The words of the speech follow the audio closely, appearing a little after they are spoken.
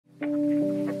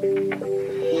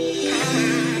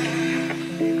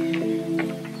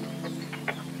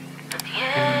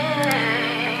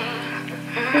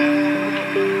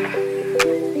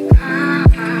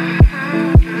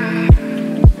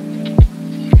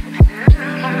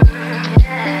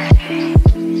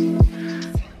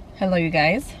Hello you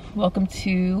guys, welcome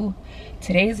to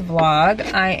today's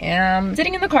vlog. I am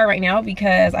sitting in the car right now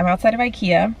because I'm outside of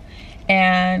IKEA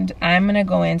and I'm gonna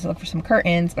go in to look for some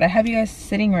curtains, but I have you guys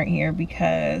sitting right here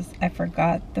because I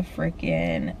forgot the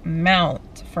freaking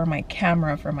mount for my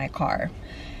camera for my car.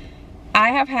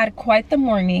 I have had quite the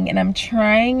morning and I'm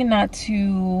trying not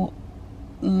to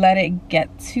let it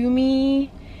get to me.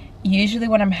 Usually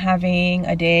when I'm having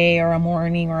a day or a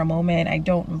morning or a moment, I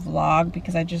don't vlog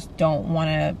because I just don't want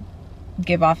to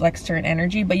give off like certain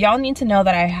energy. But y'all need to know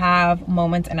that I have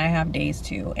moments and I have days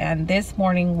too. And this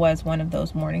morning was one of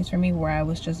those mornings for me where I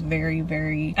was just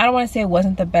very, I don't want to say it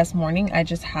wasn't the best morning. I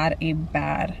just had a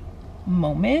bad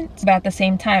moment. But at the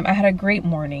same time, I had a great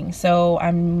morning. So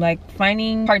I'm like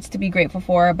finding parts to be grateful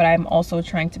for, but I'm also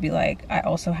trying to be like, I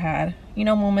also had, you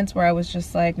know, moments where I was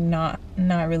just like not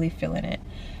really feeling it.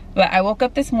 But I woke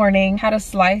up this morning, had a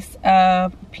slice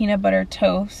of peanut butter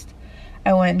toast.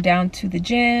 I went down to the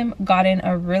gym, got in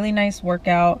a really nice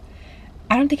workout.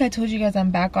 I don't think I told you guys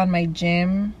I'm back on my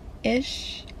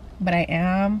gym-ish, but I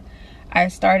am. I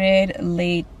started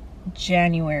late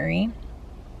January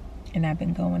and I've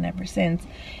been going ever since.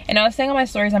 And I was saying on my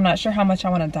stories, I'm not sure how much I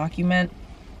want to document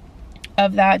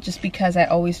of that just because I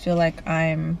always feel like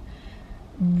I'm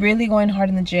really going hard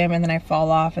in the gym and then I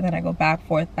fall off and then I go back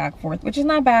forth, which is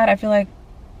not bad. I feel like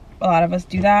a lot of us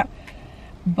do that.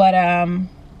 But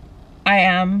I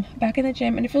am back in the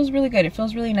gym and it feels really good. It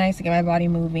feels really nice to get my body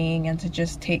moving and to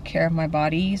just take care of my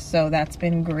body. So that's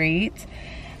been great.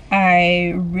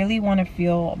 I really want to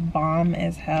feel bomb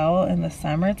as hell in the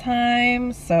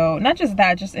summertime. So not just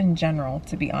that, just in general,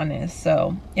 to be honest.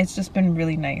 So it's just been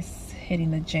really nice hitting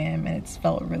the gym and it's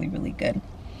felt really good.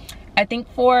 I think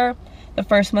for the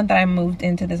first month that I moved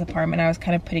into this apartment, I was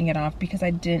kind of putting it off because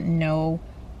I didn't know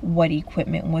what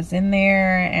equipment was in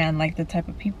there and like the type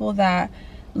of people that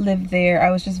live there.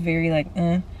 I was just very like,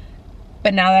 eh.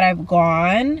 But now that I've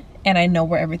gone and I know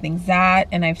where everything's at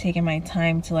and I've taken my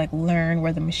time to like learn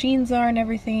where the machines are and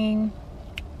everything,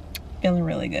 feeling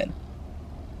really good.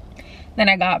 Then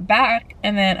I got back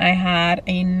and then I had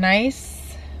a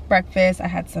nice breakfast. I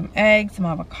had some eggs, some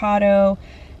avocado,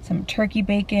 some turkey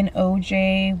bacon,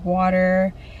 OJ,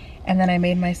 water, and then I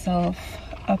made myself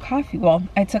a coffee. Well,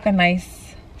 I took a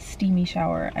nice steamy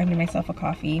shower. I made myself a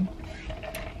coffee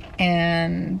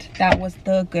and that was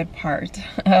the good part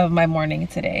of my morning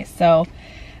today. So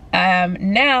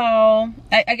now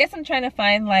I guess I'm trying to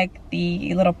find like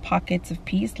the little pockets of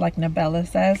peace, like Nabella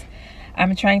says.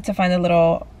 I'm trying to find the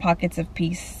little pockets of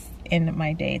peace in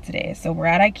my day today. So we're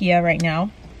at IKEA right now.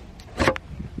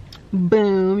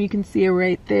 Boom, you can see it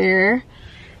right there.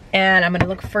 And I'm gonna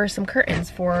look for some curtains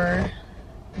for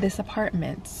this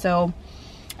apartment. So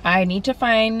I need to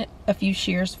find a few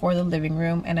shears for the living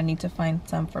room and I need to find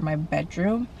some for my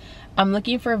bedroom. I'm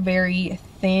looking for very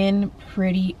thin,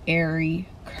 pretty, airy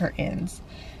curtains.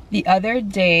 The other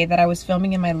day that I was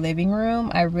filming in my living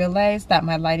room, I realized that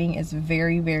my lighting is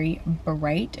very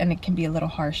bright and it can be a little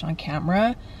harsh on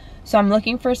camera. So I'm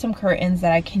looking for some curtains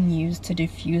that I can use to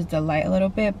diffuse the light a little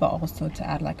bit, but also to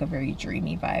add like a very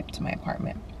dreamy vibe to my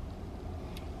apartment.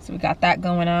 So we got that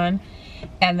going on.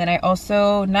 And then I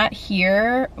also, not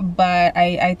here, but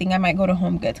I think I might go to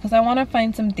Home Goods because I want to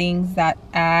find some things that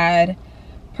add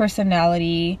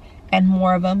personality and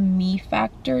more of a me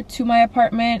factor to my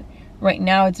apartment. Right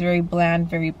now it's very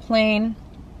bland, very plain,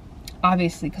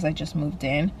 obviously because I just moved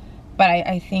in. But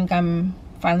I think I'm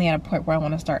finally at a point where I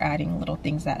want to start adding little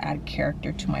things that add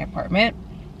character to my apartment,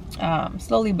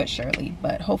 slowly but surely,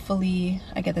 but hopefully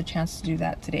I get the chance to do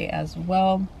that today as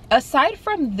well. Aside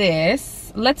from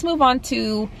this, let's move on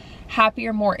to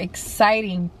happier, more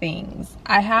exciting things.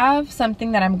 I have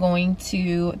something that I'm going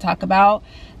to talk about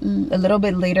a little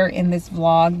bit later in this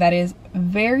vlog that is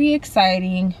very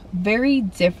exciting, very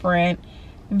different,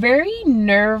 very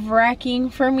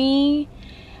nerve-wracking for me.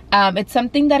 It's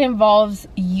something that involves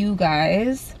you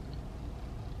guys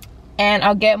and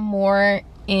I'll get more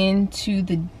into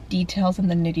the details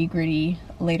and the nitty-gritty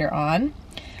later on,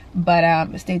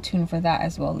 but stay tuned for that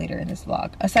as well later in this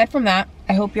vlog. Aside from that,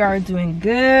 I hope you are doing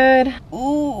good.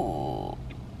 Ooh.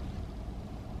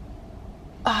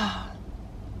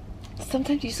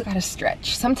 Sometimes you just gotta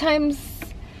stretch. Sometimes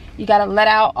you gotta let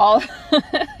out all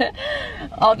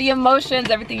all the emotions,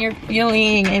 everything you're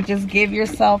feeling, and just give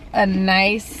yourself a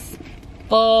nice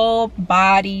full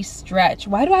body stretch.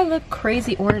 Why do I look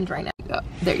crazy orange right now?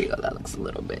 There you go, that looks a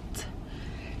little bit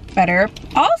better.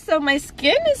 Also, my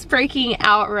skin is breaking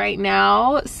out right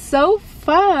now. So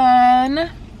fun.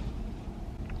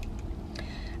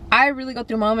 I really go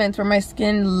through moments where my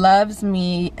skin loves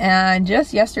me, and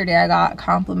just yesterday I got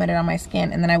complimented on my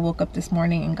skin, and then I woke up this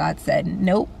morning and God said,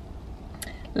 nope,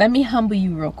 Let me humble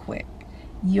you real quick.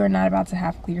 You're not about to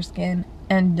have clear skin,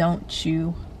 and don't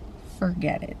you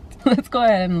forget it. Let's go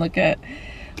ahead and look at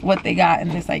what they got in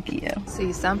this IKEA.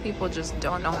 See, some people just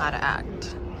don't know how to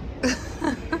act.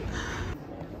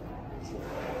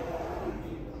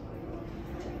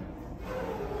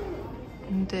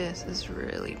 This is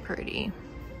really pretty.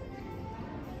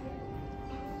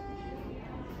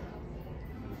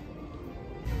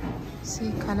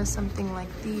 See, kind of something like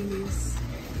these.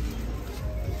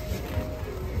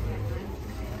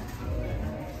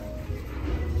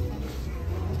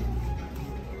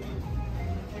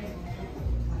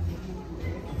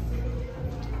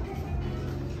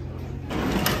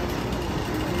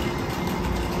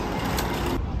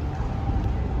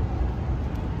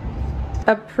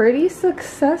 A pretty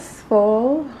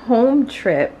successful home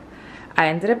trip. I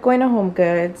ended up going to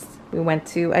HomeGoods. We went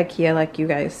to IKEA like you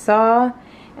guys saw,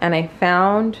 and I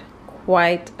found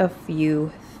quite a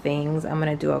few things. I'm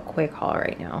gonna do a quick haul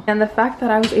right now. And the fact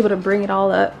that I was able to bring it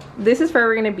all up, this is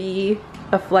forever gonna be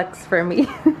a flex for me.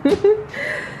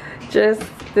 Just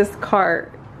this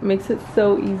cart makes it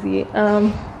so easy. Let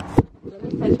me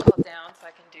set it all down so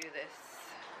I can do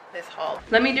this haul.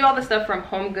 Let me do all the stuff from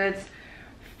HomeGoods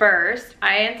first.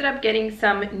 I ended up getting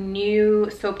some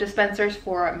new soap dispensers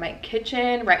for my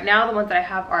kitchen. Right now the ones that I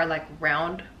have are like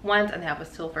round ones and they have a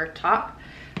silver top.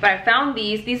 But I found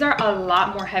these are a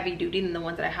lot more heavy duty than the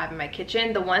ones that I have in my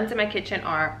kitchen. The ones in my kitchen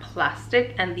are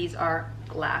plastic and these are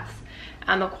glass.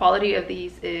 And the quality of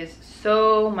these is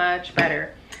so much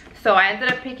better. So I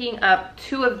ended up picking up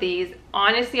 2 of these.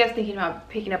 Honestly, I was thinking about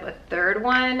picking up a 3rd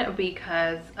one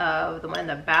because of the one in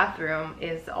the bathroom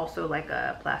is also like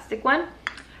a plastic one.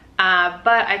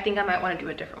 But I think I might want to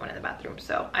do a different one in the bathroom.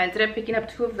 So I ended up picking up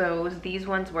 2 of those. These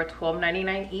ones were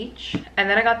 $12.99 each. And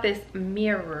then I got this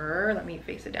mirror. Let me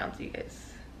face it down so you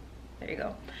guys, there you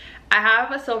go. I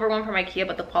have a silver one from IKEA,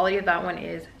 but the quality of that one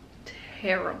is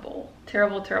terrible.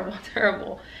 Terrible, terrible,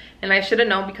 terrible. And I should have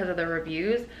known because of the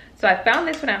reviews. So I found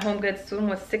this one at HomeGoods. This one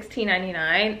was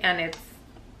 $16.99 and it's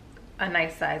a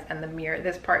nice size. And the mirror,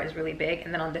 this part is really big.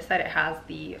 And then on this side it has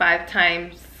the 5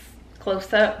 times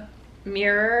close-up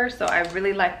mirror. So I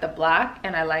really like the black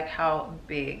and I like how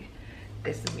big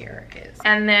this mirror is.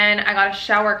 And then I got a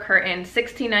shower curtain,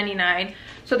 $16.99.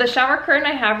 So the shower curtain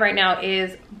I have right now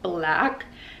is black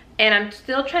and I'm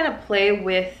still trying to play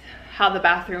with how the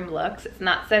bathroom looks. It's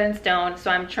not set in stone,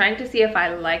 so I'm trying to see if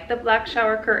I like the black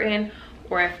shower curtain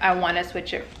or if I want to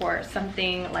switch it for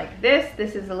something like this.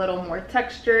 This is a little more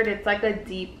textured. It's like a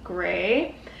deep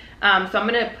gray. So I'm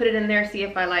gonna put it in there, see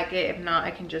if I like it. If not,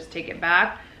 I can just take it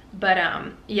back. But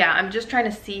yeah, I'm just trying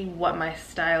to see what my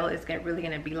style is really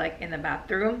gonna be like in the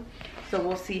bathroom. So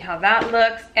we'll see how that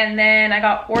looks. And then I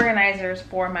got organizers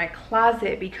for my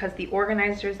closet because the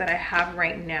organizers that I have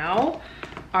right now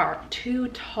are too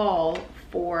tall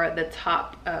for the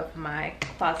top of my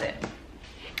closet.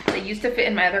 They used to fit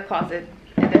in my other closet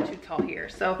and they're too tall here.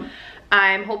 So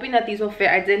I'm hoping that these will fit.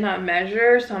 I did not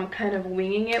measure, so I'm kind of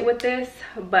winging it with this,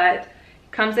 but it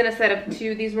comes in a set of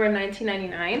 2. These were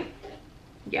 $19.99.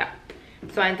 Yeah,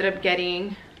 so I ended up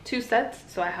getting 2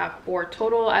 sets, so I have 4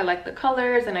 total. I like the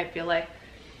colors and I feel like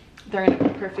they're gonna go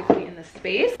perfectly in the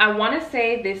space. I want to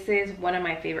say this is one of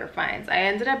my favorite finds. I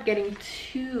ended up getting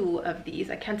 2 of these.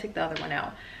 I can't take the other one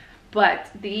out, but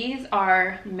these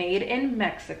are made in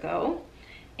Mexico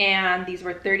and these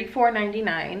were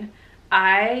 $34.99.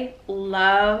 I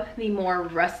love the more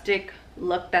rustic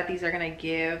look that these are gonna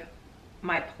give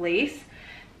my place.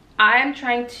 I am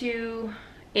trying to,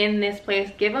 in this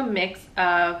place, give a mix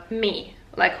of me,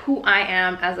 like who I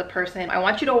am as a person. I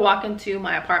want you to walk into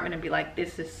my apartment and be like,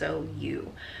 this is so you.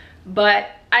 But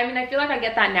I mean, I feel like I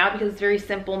get that now because it's very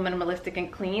simple, minimalistic, and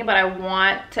clean, but I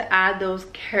want to add those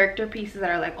character pieces that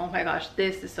are like, oh my gosh,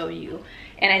 this is so you.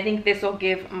 And I think this will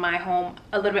give my home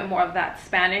a little bit more of that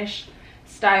Spanish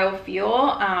style feel.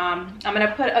 I'm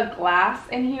gonna put a glass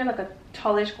in here, like a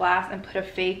tallish glass, and put a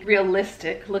fake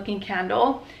realistic looking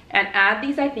candle and add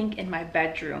these, I think, in my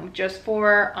bedroom just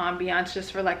for ambiance,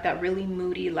 just for like that really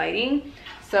moody lighting.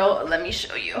 So let me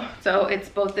show you. So it's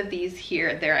both of these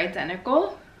here. They're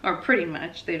identical, or pretty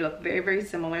much. They look very, very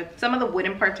similar. Some of the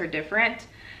wooden parts are different,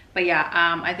 but yeah,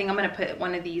 I think I'm gonna put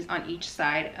one of these on each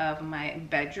side of my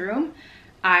bedroom.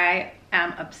 I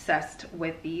am obsessed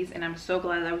with these and I'm so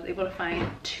glad I was able to find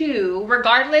 2.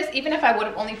 Regardless, even if I would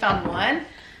have only found 1,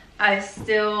 I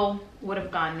still would have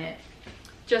gotten it.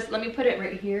 Just let me put it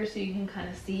right here so you can kind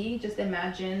of see. Just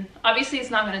imagine, obviously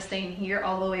it's not going to stay in here,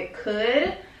 although it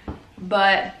could,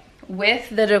 but with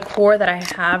the decor that I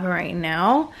have right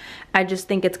now, I just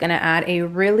think it's going to add a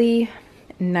really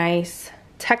nice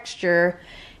texture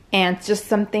and just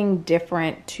something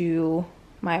different to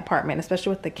my apartment, especially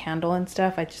with the candle and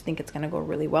stuff. I just think it's gonna go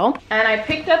really well. And I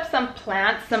picked up some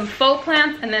plants, some faux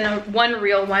plants, and then one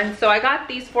real one. So I got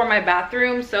these for my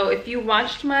bathroom. So if you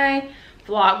watched my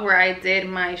vlog where I did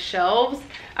my shelves,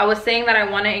 I was saying that I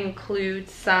want to include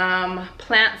some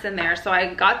plants in there. So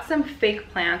I got some fake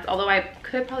plants, although I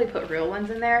could probably put real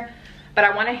ones in there, but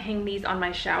I want to hang these on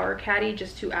my shower caddy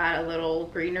just to add a little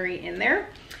greenery in there.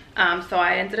 So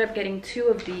I ended up getting 2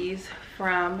 of these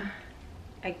from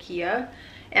IKEA,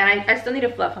 and I still need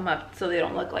to fluff them up so they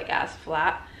don't look like as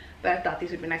flat, but I thought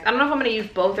these would be nice. I don't know if I'm going to use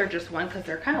both or just one because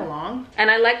they're kind of long,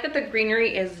 and I like that the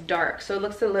greenery is dark, so it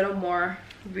looks a little more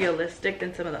realistic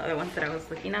than some of the other ones that I was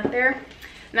looking at there.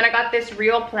 And then I got this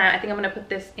real plant. I think I'm going to put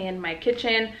this in my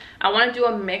kitchen. I want to do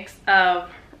a mix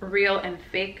of real and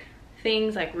fake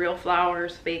things, like real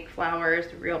flowers,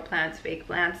 real plants, fake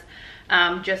plants,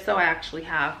 just so I actually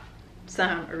have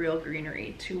some real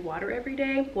greenery to water every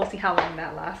day. We'll see how long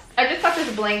that lasts. I just got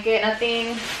this blanket,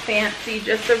 nothing fancy,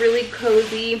 just a really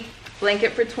cozy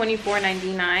blanket for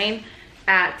 $24.99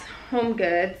 at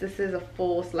HomeGoods. This is a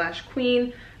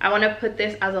full/queen. I want to put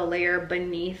this as a layer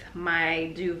beneath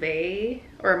my duvet,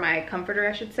 or my comforter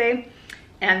I should say,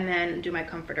 and then do my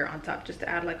comforter on top just to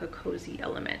add like a cozy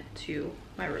element to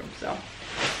my room. So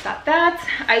got that.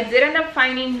 I did end up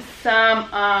finding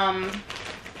some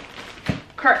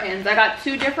curtains. I got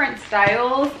 2 different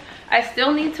styles. I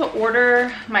still need to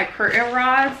order my curtain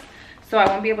rods, so I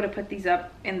won't be able to put these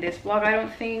up in this vlog, I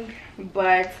don't think.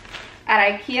 But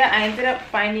at IKEA, I ended up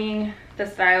finding the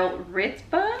style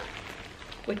Ritva,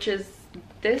 which is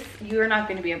this. You're not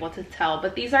going to be able to tell,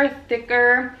 but these are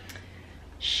thicker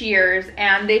shears,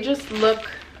 and they just look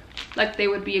like they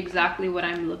would be exactly what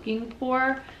I'm looking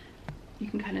for. You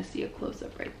can kind of see a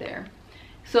close-up right there.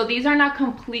 So these are not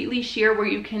completely sheer where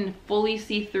you can fully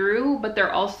see through, but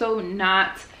they're also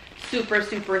not super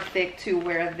thick to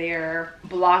where they're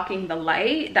blocking the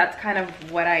light. That's kind of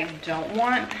what I don't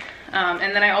want.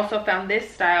 And then I also found this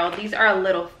style. These are a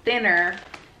little thinner,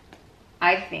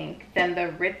 I think, than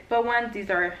the Ritva ones. These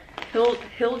are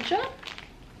Hilja,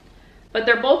 but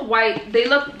they're both white. They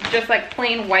look just like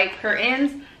plain white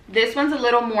curtains. This one's a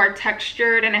little more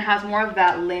textured and it has more of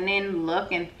that linen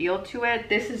look and feel to it.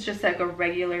 This is just like a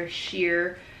regular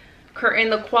sheer curtain.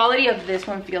 The quality of this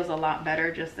one feels a lot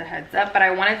better, just a heads up, but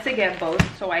I wanted to get both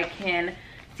so I can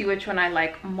see which one I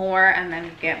like more and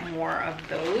then get more of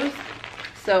those.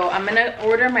 So I'm gonna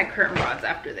order my curtain rods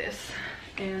after this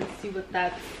and see what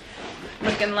that's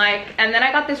looking like. And then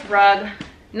I got this rug.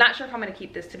 Not sure if I'm gonna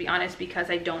keep this, to be honest, because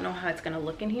I don't know how it's gonna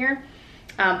look in here,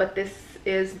 but this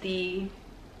is the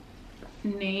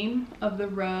name of the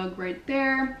rug right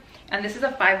there, and this is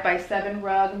a 5x7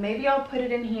 rug. Maybe I'll put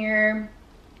it in here,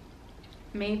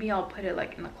 maybe I'll put it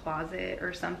like in the closet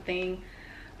or something.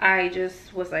 I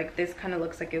just was like, this kind of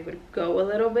looks like it would go a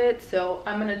little bit, so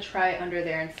I'm gonna try under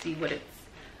there and see what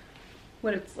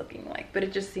it's looking like. But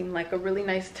it just seemed like a really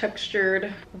nice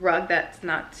textured rug that's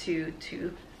not too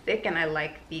thick, and I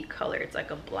like the color. It's like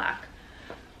a black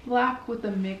with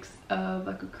a mix of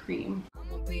like a cream.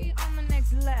 I'ma be on the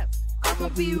next lap. I'ma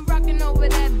be rocking over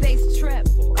that bass trap.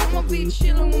 I'ma be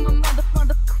chilling with my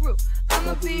mother crew.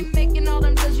 I'ma be making all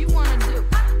them does you wanna do.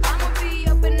 I'ma be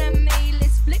up in that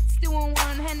A-list flicks, doing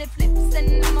one-handed flips,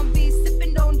 and I'ma be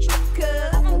sipping, don't trip,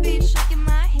 cause I'ma be shaking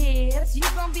my hips. You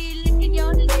gon' be licking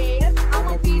your lips.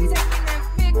 I'ma be taking that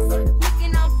pics,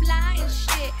 looking all fly and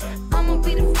shit. I'ma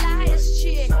be the flyest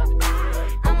chick.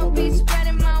 I'ma be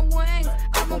spreading my wings.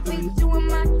 I'ma be doing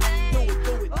my thing.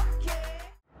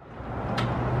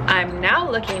 I'm now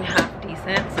looking half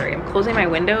decent. Sorry, I'm closing my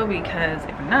window because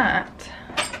if not,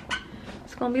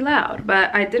 it's gonna be loud.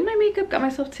 But I did my makeup, got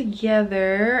myself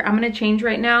together. I'm gonna change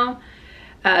right now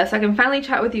so I can finally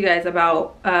chat with you guys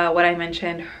about what I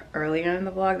mentioned earlier in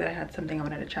the vlog, that I had something I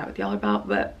wanted to chat with y'all about.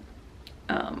 But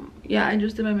yeah, I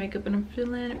just did my makeup and I'm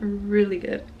feeling really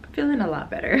good. I'm feeling a lot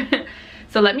better.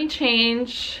 So let me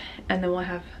change and then we'll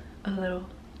have a little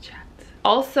chat.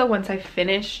 Also, once I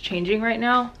finish changing right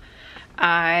now,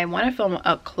 I want to film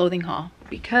a clothing haul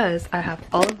because I have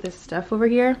all of this stuff over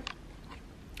here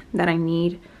that I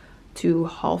need to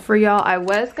haul for y'all. I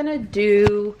was gonna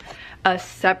do a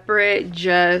separate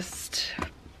just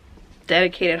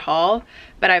dedicated haul,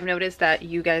 but I've noticed that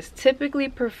you guys typically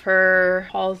prefer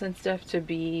hauls and stuff to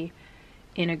be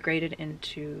integrated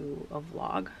into a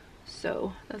vlog,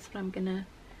 so that's what I'm gonna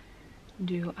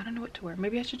do. I don't know what to wear.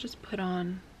 Maybe I should just put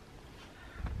on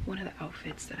one of the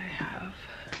outfits that I have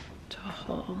to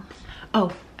haul.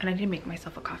 Oh, and I didn't make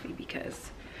myself a coffee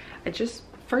because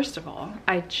first of all,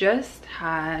 I just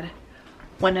had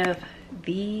one of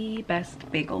the best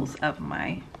bagels of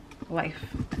my life.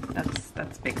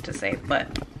 That's big to say,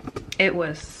 but It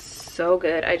was so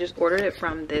good. I just ordered it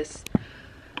from this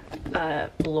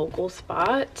local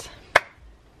spot.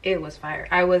 It was fire.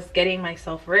 I was getting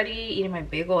myself ready, eating my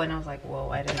bagel, and I was like, whoa,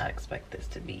 I did not expect this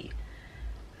to be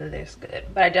this good.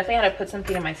 But I definitely had to put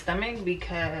something in my stomach,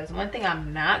 because one thing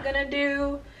I'm not gonna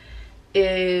do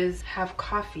is have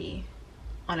coffee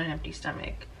on an empty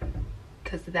stomach,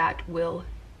 because that will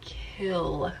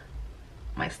kill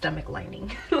my stomach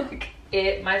lining. Like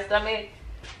my stomach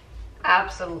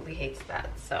absolutely hates that.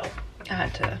 So I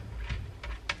had to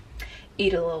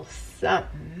eat a little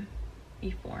something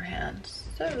beforehand.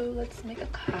 So let's make a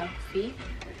coffee.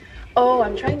 Oh,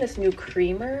 I'm trying this new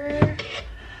creamer.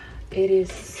 It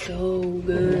is so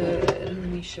good. Let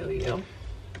me show you.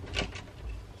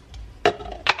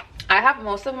 I have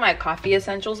most of my coffee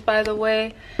essentials, by the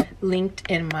way, linked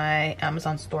in my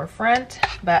Amazon storefront,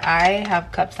 but I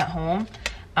have cups at home.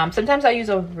 Sometimes I use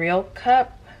a real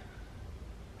cup.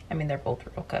 I mean, they're both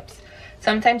real cups.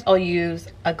 Sometimes I'll use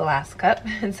a glass cup,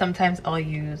 and sometimes I'll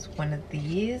use one of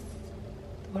these.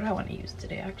 What do I want to use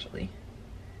today, actually?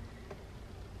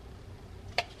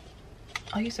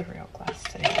 I'll use a real glass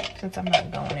today, since I'm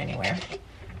not going anywhere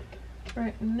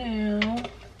right now.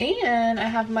 And I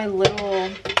have my little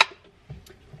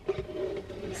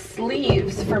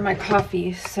sleeves for my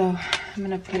coffee, so I'm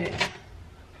gonna put it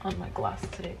on my glass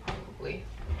today, probably.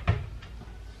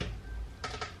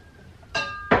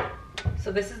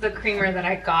 So this is the creamer that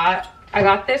I got. I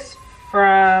got this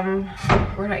from,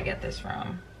 where did I get this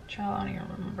from? Child, I don't even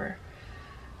remember.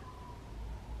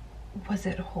 Was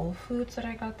it Whole Foods that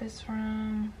I got this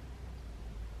from?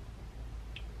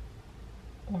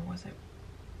 Or was it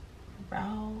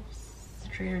Ralph's,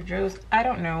 Trader Joe's? I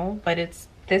don't know, but it's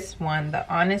this one,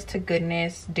 the Honest to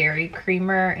Goodness Dairy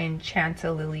Creamer in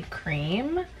Chantilly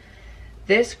Cream.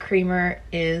 This creamer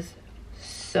is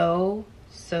so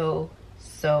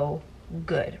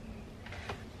good.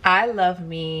 I love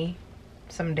me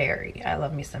some dairy. I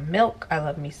love me some milk. I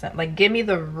love me some, like, give me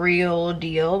the real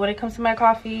deal when it comes to my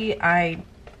coffee. I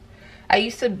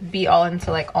used to be all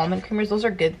into like almond creamers. Those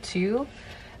are good too.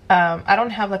 I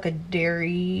don't have like a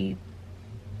dairy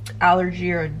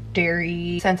allergy or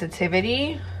dairy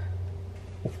sensitivity,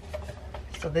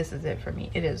 so this is it for me.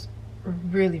 It is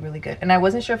really good, and I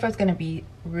wasn't sure if it was going to be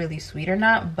really sweet or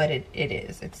not, but it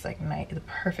is. It's like the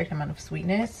perfect amount of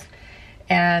sweetness,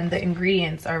 and the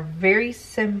ingredients are very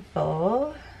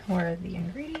simple. Where are the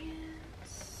ingredients?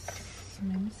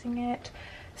 Am I missing it?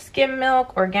 Skim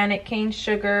milk, organic cane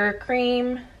sugar,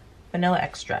 cream, vanilla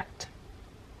extract.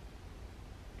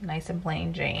 Nice and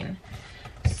plain Jane.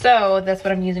 So that's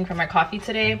what I'm using for my coffee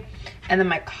today. And then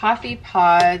my coffee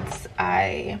pods,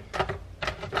 I'm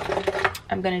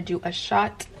gonna do a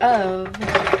shot of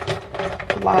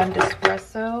blonde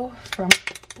espresso from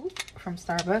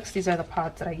Starbucks. These are the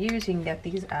pods that I use. You can get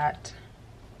these at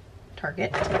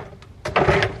Target,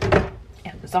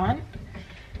 Amazon.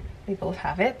 They both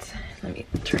have it. Let me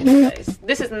turn you guys.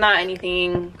 This is not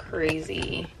anything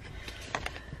crazy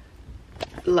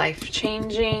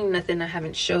life-changing, nothing I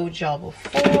haven't showed y'all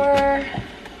before.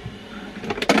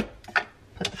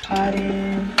 Put the pot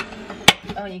in.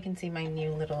 Oh, you can see my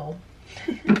new little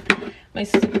my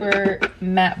super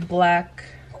matte black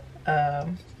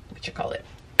what you call it,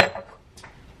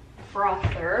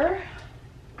 frother.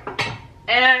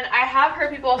 And I have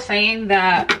heard people saying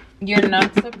that you're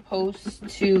not supposed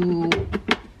to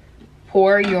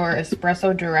pour your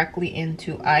espresso directly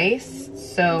into ice,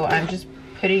 so I'm just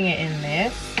putting it in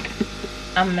this.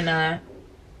 I'm gonna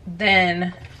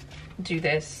then do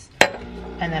this,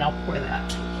 and then I'll pour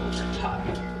that over top.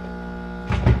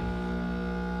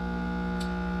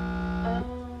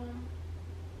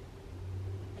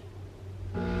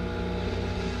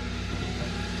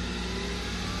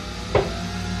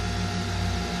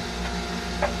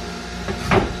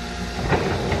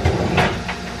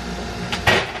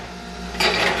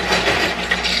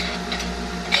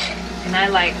 And I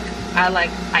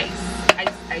like ice,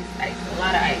 a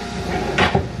lot of ice.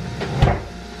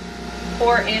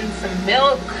 Pour in some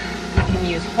milk. You can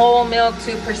use whole milk,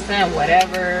 2%,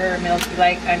 whatever milk you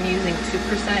like. I'm using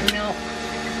 2% milk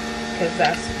because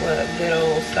that's what good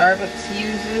old Starbucks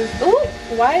uses. Ooh,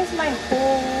 why is my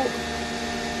whole,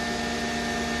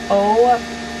 oh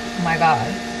my god,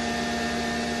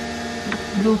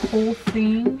 the whole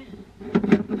thing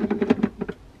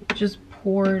just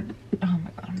poured. Oh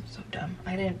my god, I'm so dumb.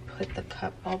 I didn't put the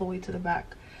cup all the way to the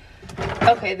back.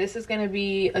 Okay, this is gonna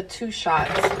be a 2-shot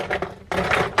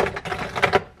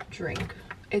drink.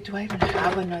 Do I even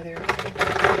have another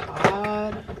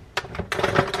pod?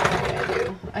 Yeah, I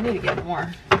do. I need to get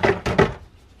more.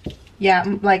 Yeah,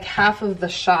 like half of the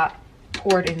shot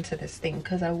poured into this thing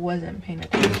because I wasn't paying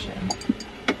attention.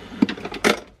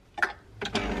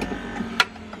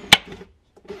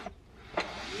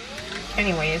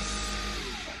 Anyways,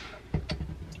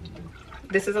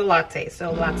 this is a latte,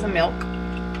 so lots of milk.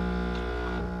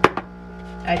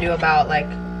 I do about like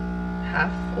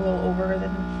half, a little over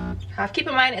than half. Keep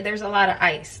in mind there's a lot of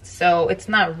ice, so it's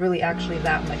not really actually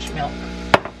that much milk,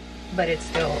 but it's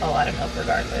still a lot of milk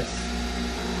regardless.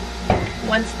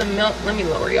 Once the milk, let me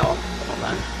lower y'all, hold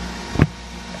on.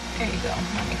 There you go,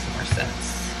 that makes more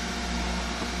sense.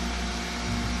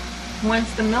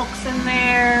 Once the milk's in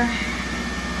there,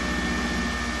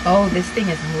 oh, this thing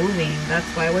is moving. That's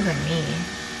why it wasn't me.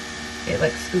 It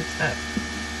like scoops up.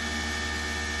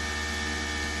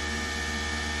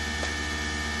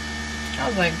 I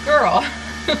was like, girl,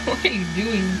 what are you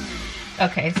doing?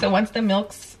 Okay, so once the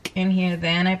milk's in here,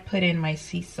 then I put in my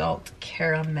sea salt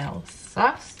caramel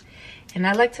sauce. And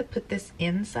I like to put this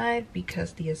inside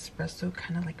because the espresso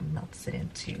kind of like melts it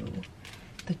into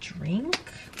the drink.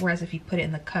 Whereas if you put it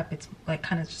in the cup, it's like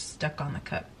kind of just stuck on the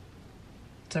cup.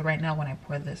 So right now when I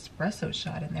pour the espresso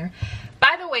shot in there.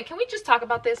 By the way, can we just talk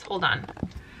about this? Hold on.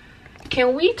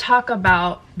 Can we talk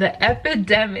about the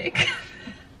epidemic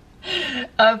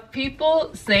of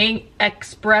people saying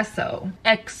espresso?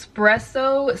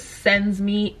 Espresso sends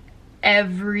me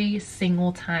every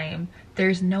single time.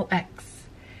 There's no X.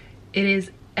 It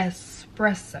is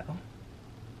espresso.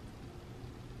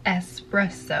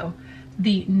 Espresso.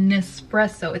 The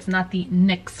Nespresso. It's not the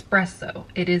Nexpresso.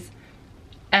 It is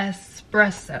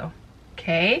espresso.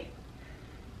 Okay?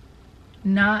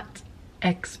 Not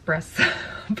espresso.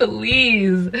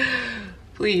 Please.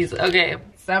 Please. Okay.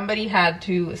 Somebody had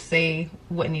to say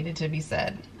what needed to be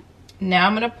said. Now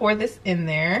I'm going to pour this in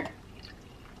there.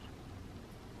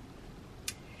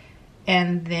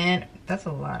 And then, that's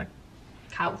a lot of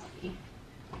coffee.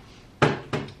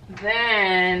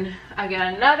 Then I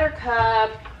got another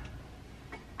cup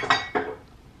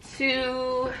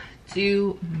to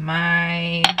do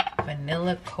my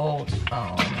vanilla cold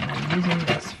foam. And I'm using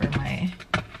this for my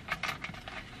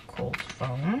cold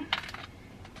foam.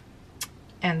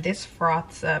 And this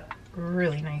froths up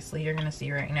really nicely. You're gonna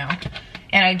see right now.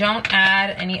 And I don't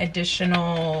add any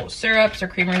additional syrups or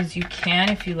creamers. You can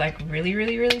if you like really,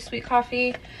 really, really sweet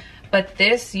coffee. But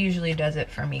this usually does it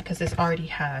for me because this already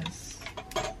has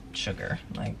sugar.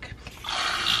 Like,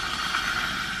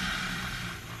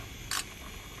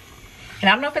 and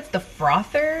I don't know if it's the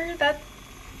frother that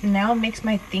now makes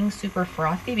my thing super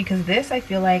frothy, because this, I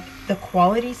feel like the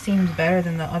quality seems better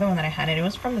than the other one that I had. And it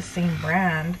was from the same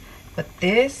brand, but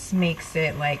this makes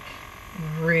it like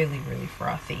really, really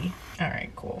frothy. All right,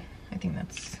 cool. I think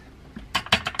that's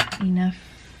enough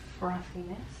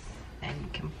frothiness. And you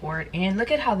can pour it in. Look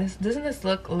at how this, doesn't this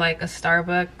look like a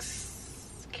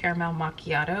Starbucks caramel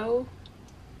macchiato?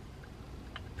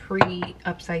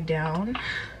 Upside down.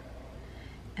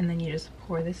 And then you just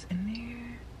pour this in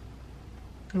there.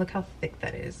 And look how thick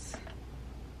that is.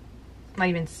 It's not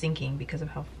even sinking because of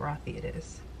how frothy it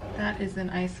is. That is an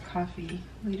iced coffee,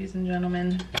 ladies and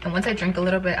gentlemen. And once I drink a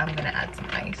little bit, I'm gonna add some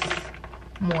ice.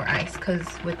 More ice, because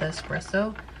with the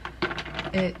espresso,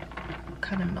 it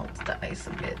kind of melts the ice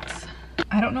a bit.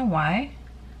 I don't know why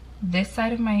this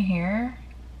side of my hair,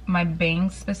 my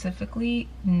bangs specifically,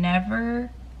 never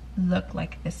look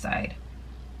like this side.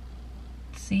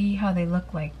 See how they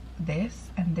look like this,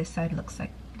 and this side looks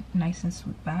like nice and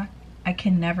swooped back? I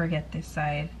can never get this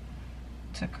side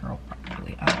to curl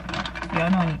properly. I don't know. If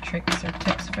y'all know any tricks or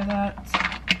tips for that,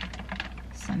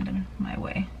 send them my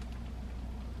way.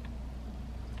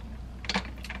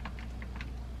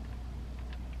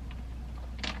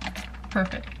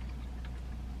 Perfect.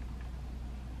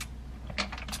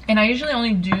 And I usually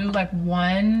only do like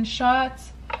one shot,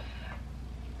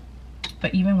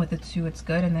 but even with the two, it's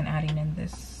good. And then adding in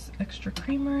this extra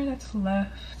creamer that's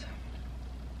left,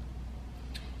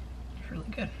 it's really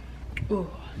good. Ooh.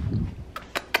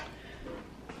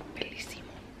 Bellissimo.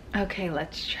 Okay,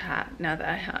 let's chat now that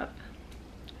I have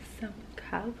some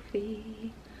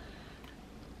coffee.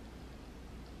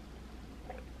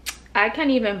 I can't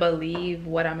even believe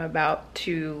what I'm about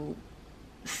to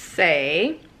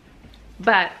say,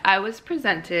 but I was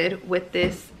presented with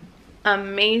this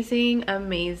amazing,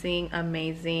 amazing,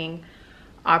 amazing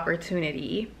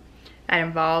opportunity that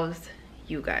involves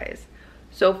you guys.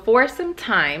 So for some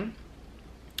time,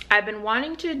 I've been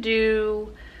wanting to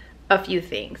do a few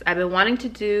things. I've been wanting to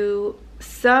do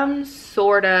some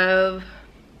sort of,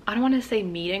 I don't want to say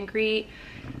meet and greet,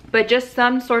 but just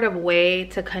some sort of way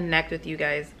to connect with you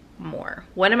guys more.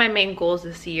 One of my main goals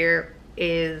this year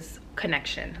is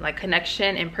connection, like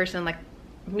connection in person, like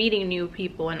meeting new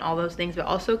people and all those things, but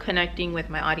also connecting with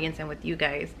my audience and with you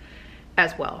guys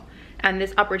as well. And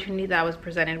this opportunity that I was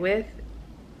presented with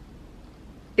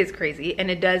is crazy,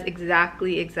 and it does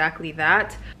exactly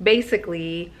that.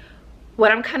 Basically,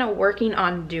 what I'm kind of working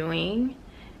on doing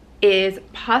is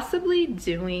possibly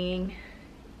doing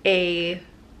a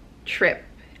trip,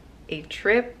 a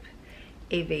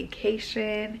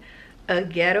vacation, a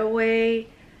getaway,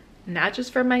 not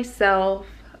just for myself,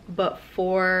 but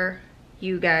for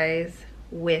you guys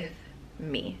with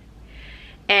me.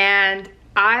 And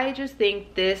I just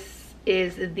think this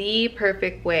is the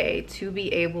perfect way to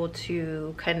be able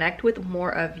to connect with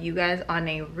more of you guys on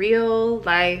a real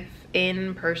life,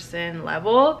 in-person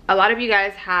level. A lot of you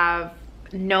guys have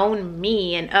known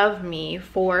me and of me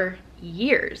for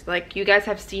years. Like, you guys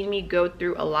have seen me go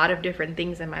through a lot of different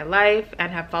things in my life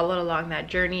and have followed along that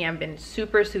journey and been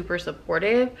super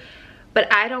supportive. But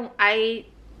I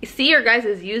see your guys'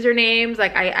 usernames,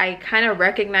 like I kind of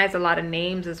recognize a lot of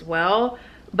names as well,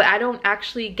 but I don't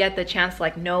actually get the chance to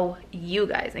like know you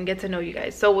guys and get to know you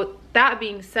guys. So with that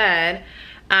being said,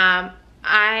 I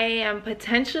am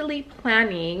potentially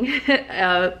planning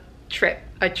a trip.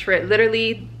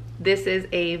 Literally, this is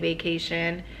a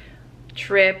vacation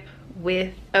trip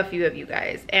with a few of you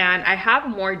guys, and I have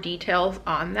more details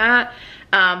on that,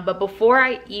 but before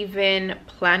I even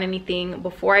plan anything,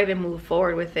 before I even move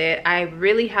forward with it, I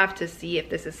really have to see if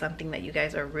this is something that you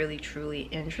guys are really truly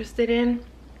interested in,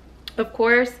 of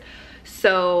course.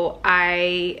 So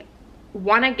I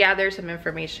want to gather some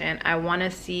information. I want to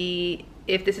see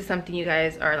if this is something you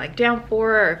guys are like down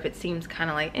for, or if it seems kind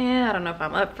of like I don't know if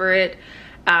I'm up for it.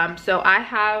 So I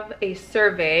have a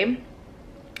survey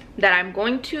that I'm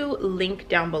going to link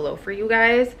down below for you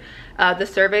guys. The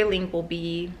survey link will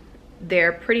be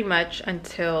there pretty much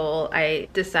until I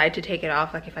decide to take it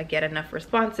off, like if I get enough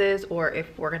responses or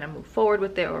if we're gonna move forward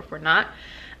with it or if we're not.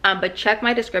 But check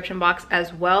my description box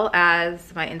as well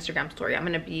as my Instagram story. I'm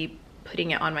gonna be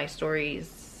putting it on my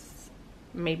stories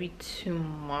maybe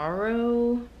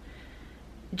tomorrow,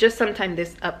 just sometime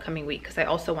this upcoming week, because I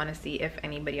also want to see if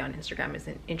anybody on Instagram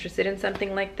isn't interested in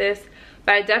something like this.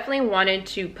 But I definitely wanted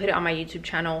to put it on my YouTube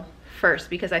channel first,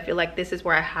 because I feel like this is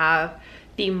where I have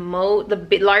the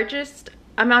largest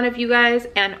amount of you guys,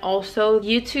 and also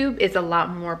YouTube is a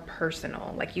lot more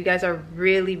personal. Like, you guys are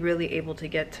really able to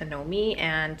get to know me,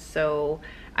 and so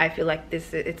I feel like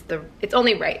it's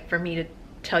only right for me to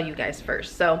tell you guys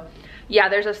first. So yeah,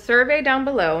 there's a survey down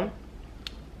below.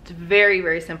 It's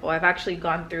very simple. I've actually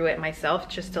gone through it myself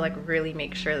just to like really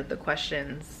make sure that the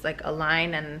questions like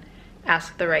align and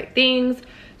ask the right things.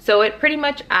 So it pretty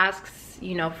much asks,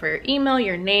 you know, for your email,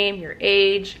 your name, your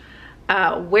age,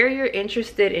 where you're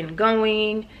interested in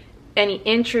going, any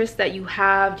interests that you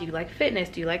have. Do you like fitness?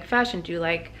 Do you like fashion? Do you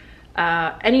like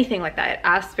anything like that? It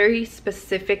asks very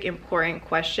specific, important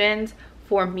questions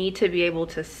for me to be able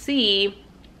to see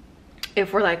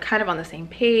if we're like kind of on the same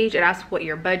page. It asks what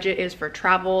your budget is for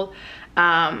travel.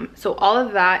 So all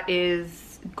of that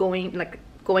is going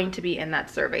to be in that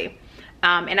survey.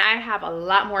 And I have a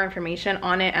lot more information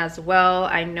on it as well.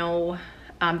 I know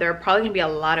there are probably gonna be a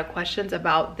lot of questions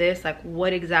about this, like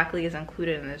what exactly is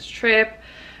included in this trip,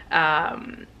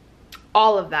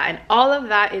 all of that, and all of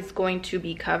that is going to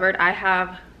be covered. I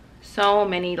have so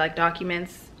many like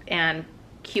documents and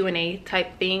Q&A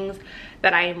type things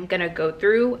that I am gonna go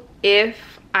through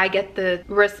if I get the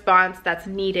response that's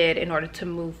needed in order to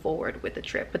move forward with the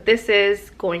trip. But this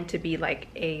is going to be like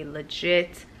a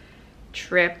legit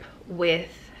trip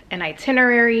with an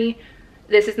itinerary.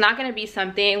 This is not going to be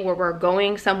something where we're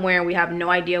going somewhere and we have no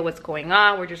idea what's going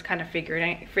on, we're just kind of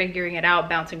figuring it out,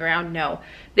 bouncing around. No,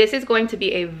 this is going to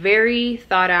be a very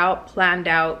thought out, planned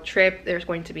out trip. There's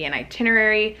going to be an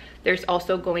itinerary. There's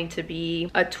also going to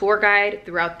be a tour guide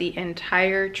throughout the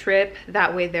entire trip.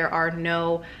 That way there are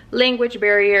no language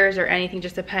barriers or anything,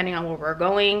 just depending on where we're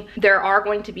going. There are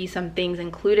going to be some things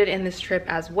included in this trip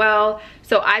as well.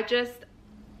 So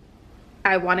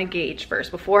I want to gauge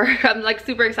first before I'm like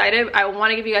super excited. I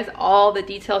want to give you guys all the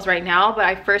details right now, but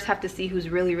I first have to see who's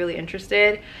really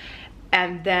interested.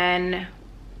 And then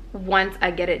once I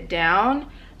get it down,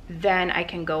 then I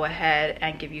can go ahead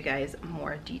and give you guys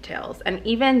more details. And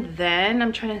even then,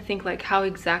 I'm trying to think like how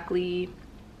exactly,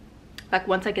 like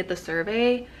once I get the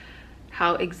survey,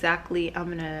 how exactly I'm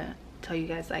gonna tell you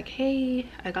guys like, hey,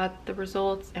 I got the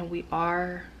results and we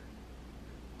are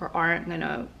or aren't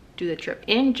gonna do the trip.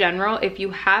 In general, if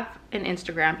you have an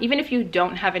Instagram, even if you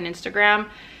don't have an Instagram,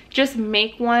 just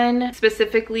make one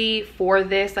specifically for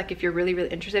this, like if you're really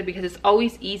interested, because it's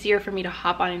always easier for me to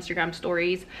hop on Instagram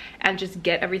stories and just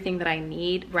get everything that I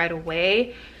need right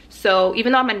away. So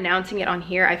even though I'm announcing it on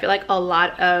here, I feel like a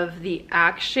lot of the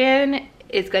action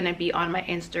is going to be on my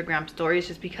Instagram stories,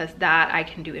 just because that I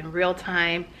can do in real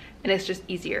time and it's just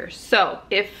easier. So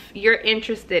if you're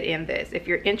interested in this, if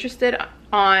you're interested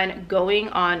on going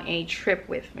on a trip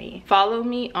with me, follow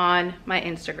me on my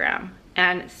Instagram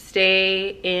and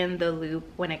stay in the loop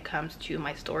when it comes to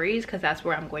my stories, because that's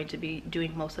where I'm going to be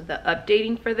doing most of the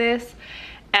updating for this.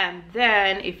 And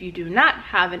then if you do not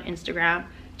have an Instagram,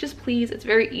 just please, it's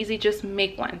very easy, just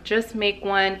make one. Just make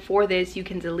one for this. You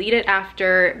can delete it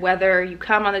after, whether you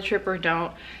come on the trip or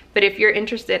don't. But if you're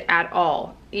interested at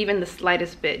all, even the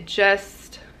slightest bit,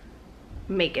 just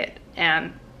make it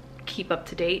and keep up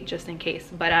to date just in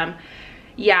case. But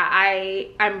yeah,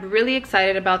 I'm really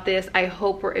excited about this. I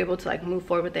hope we're able to like move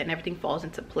forward with it and everything falls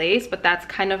into place, but that's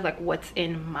kind of like what's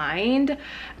in mind.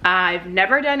 I've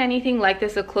never done anything like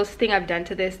this. The closest thing I've done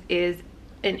to this is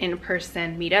an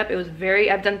in-person meetup. It was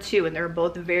I've done 2 and they were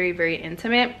both very, very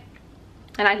intimate,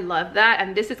 and I love that.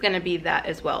 And this is going to be that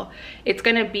as well. It's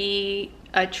going to be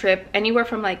a trip anywhere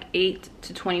from like 8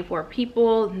 to 24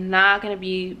 people. Not going to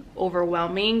be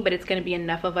overwhelming, but it's going to be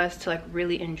enough of us to like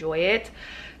really enjoy it.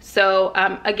 So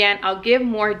again, I'll give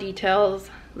more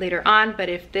details later on, but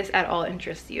if this at all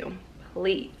interests you,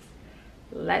 please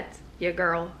let your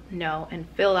girl know and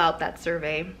fill out that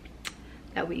survey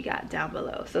that we got down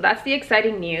below. So that's the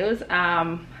exciting news.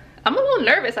 I'm a little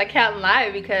nervous, I can't lie,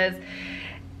 because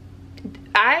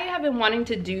I have been wanting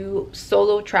to do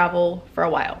solo travel for a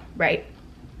while, right?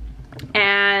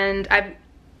 And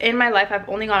in my life I've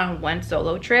only gone on 1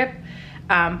 solo trip,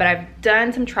 but I've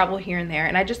done some travel here and there,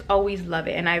 and I just always love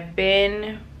it. And I've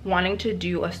been wanting to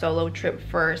do a solo trip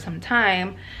for some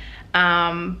time,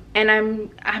 and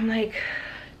I'm like,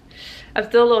 I'm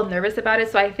still a little nervous about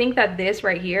it. So I think that this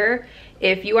right here,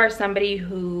 if you are somebody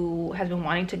who has been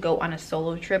wanting to go on a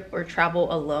solo trip or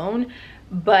travel alone,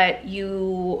 but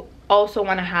you also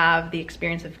want to have the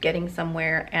experience of getting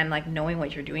somewhere and like knowing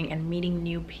what you're doing and meeting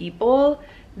new people,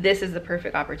 this is the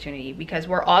perfect opportunity. Because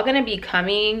we're all going to be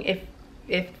coming,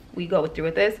 if we go through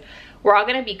with this, we're all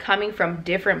going to be coming from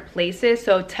different places.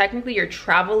 So technically you're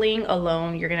traveling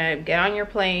alone. You're going to get on your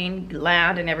plane,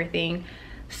 land and everything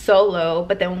solo,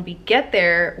 but then when we get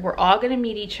there, we're all going to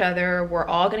meet each other, we're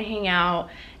all going to hang out,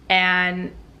 and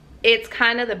it's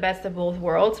kind of the best of both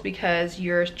worlds, because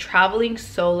you're traveling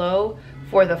solo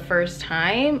for the first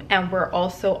time and we're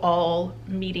also all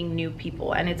meeting new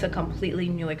people, and it's a completely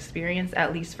new experience,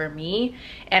 at least for me.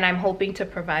 And I'm hoping to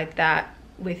provide that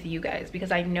with you guys,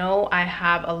 because I know I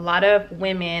have a lot of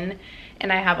women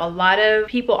and I have a lot of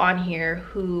people on here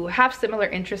who have similar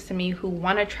interests to me, who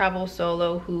want to travel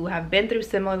solo, who have been through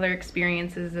similar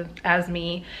experiences as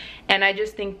me. And I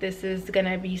just think this is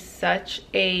gonna be such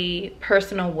a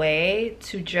personal way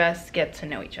to just get to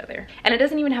know each other. And it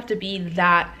doesn't even have to be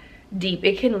that deep.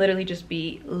 It can literally just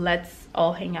be, let's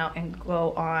all hang out and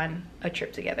go on a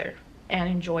trip together and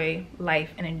enjoy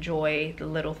life and enjoy the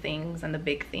little things and the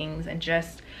big things and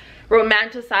just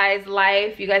romanticize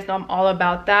life. You guys know I'm all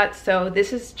about that. So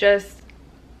this is just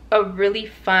a really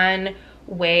fun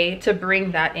way to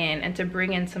bring that in and to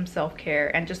bring in some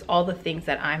self-care and just all the things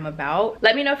that I'm about.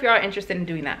 Let me know if you're all interested in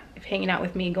doing that, if hanging out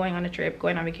with me, going on a trip,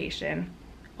 going on vacation,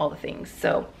 all the things.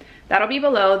 So that'll be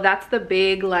below. That's the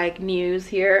big like news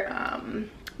here.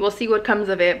 We'll see what comes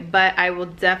of it, but I will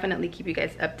definitely keep you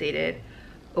guys updated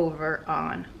over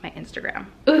on my Instagram.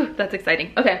 Ooh, that's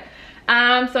exciting. Okay,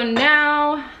 so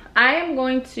now I am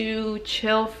going to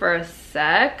chill for a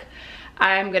sec.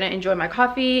 I'm gonna enjoy my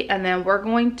coffee and then we're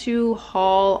going to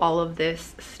haul all of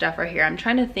this stuff right here. I'm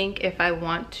trying to think if I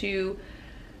want to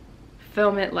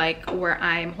film it like where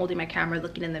I'm holding my camera,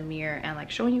 looking in the mirror and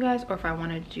like showing you guys, or if I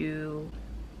want to do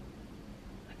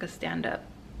like a stand-up.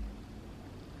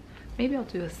 Maybe I'll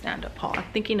do a stand-up haul. I'm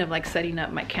thinking of like setting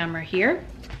up my camera here.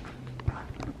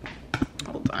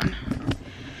 Hold on.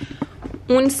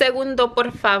 Un segundo,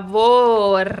 por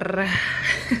favor.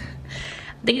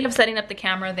 Thinking of setting up the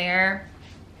camera there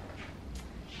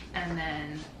and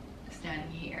then standing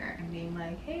here and being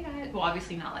like, hey guys. Well,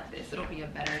 obviously not like this. It'll be a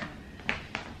better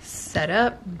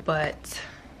setup, but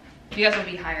you guys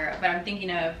will be higher up. But I'm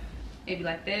thinking of maybe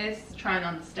like this, trying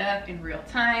on the stuff in real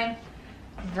time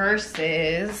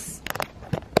versus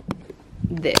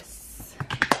this.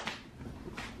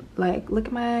 Like, look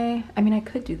at my, I mean, I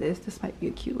could do this. This might be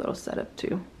a cute little setup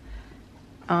too.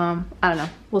 I don't know.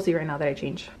 We'll see right now that I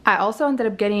change. I also ended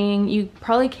up getting, you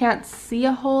probably can't see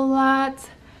a whole lot,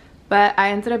 but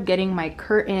I ended up getting my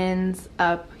curtains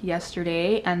up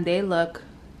yesterday and they look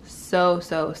so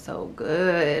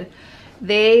good.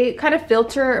 They kind of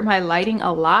filter my lighting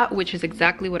a lot, which is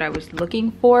exactly what I was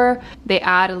looking for. They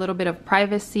add a little bit of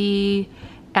privacy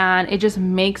and it just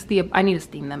makes the, I need to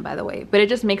steam them by the way, but it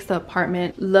just makes the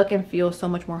apartment look and feel so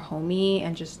much more homey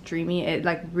and just dreamy. It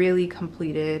like really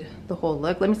completed the whole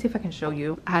look. Let me see if I can show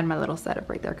you. I had my little setup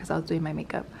right there because I was doing my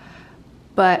makeup,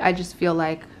 but I just feel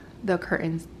like the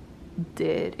curtains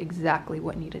did exactly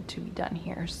what needed to be done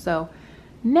here. So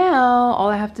now all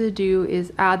I have to do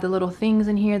is add the little things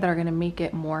in here that are gonna make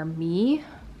it more me.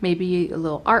 Maybe a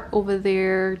little art over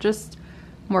there, just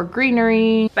more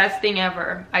greenery. Best thing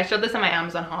ever. I showed this on my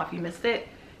Amazon haul if you missed it.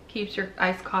 Keeps your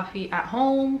iced coffee at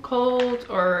home cold,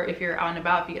 or if you're out and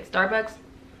about, if you get Starbucks.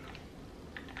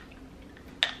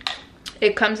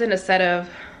 It comes in a set of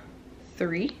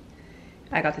 3.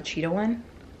 I got the Cheetah one.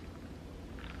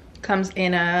 Comes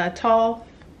in a tall,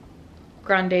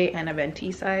 grande, and a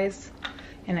venti size.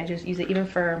 And I just use it even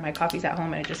for my coffees at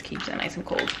home, and it just keeps it nice and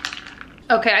cold.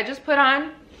 Okay, I just put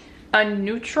on a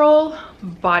neutral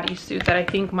bodysuit that I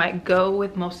think might go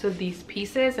with most of these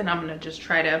pieces, and I'm gonna just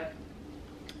try to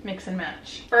mix and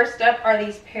match. First up are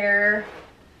these pair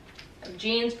of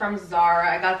jeans from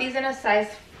Zara. I got these in a size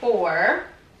 4,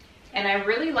 and I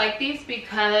really like these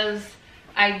because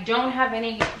I don't have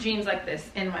any jeans like this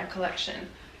in my collection.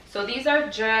 So these are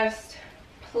just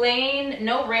plain,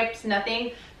 no rips,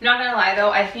 nothing. I'm not gonna lie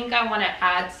though, I think I want to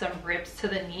add some rips to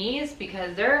the knees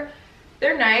because they're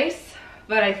nice,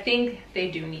 but I think they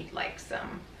do need like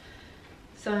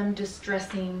some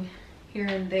distressing here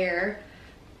and there.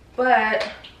 But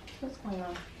what's going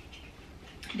on?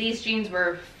 These jeans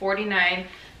were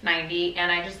 $49.90,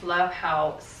 and I just love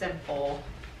how simple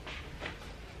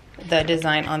the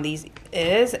design on these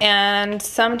is. And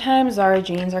sometimes Zara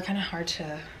jeans are kind of hard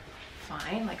to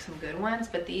find, like some good ones,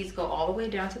 but these go all the way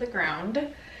down to the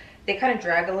ground. They kind of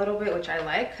drag a little bit, which I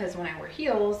like, because when I wear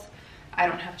heels I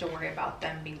don't have to worry about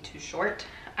them being too short.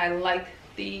 I like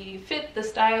the fit, the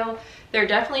style. They're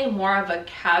definitely more of a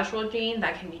casual jean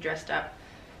that can be dressed up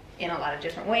in a lot of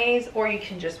different ways, or you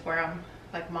can just wear them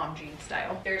like mom jean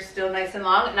style. They're still nice and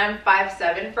long, and I'm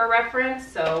 5'7" for reference,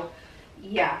 so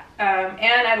yeah.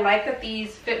 And I like that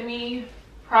these fit me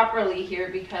properly here,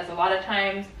 because a lot of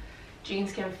times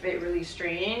jeans can fit really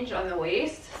strange on the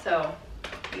waist, so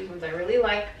these ones I really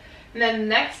like. And then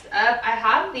next up, I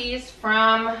have these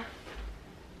from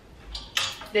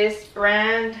this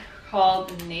brand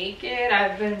called Naked.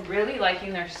 I've been really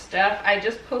liking their stuff. I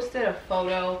just posted a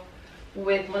photo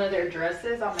with one of their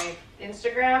dresses on my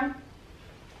Instagram.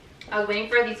 I was waiting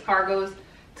for these cargos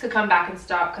to come back in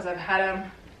stock because I've had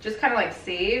them just kind of like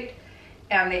saved,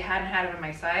 and they hadn't had them in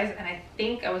my size, and I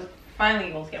think I was finally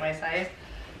able to get my size.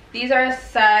 These are a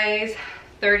size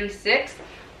 36,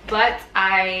 but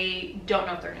I don't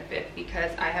know if they're gonna fit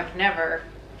because I have never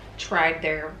tried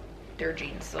their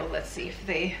jeans. So let's see if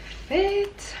they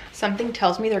fit. Something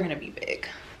tells me they're gonna be big.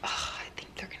 Oh, I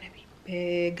think they're gonna be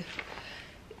big.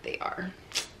 They are.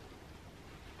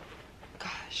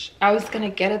 Gosh, I was gonna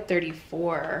get a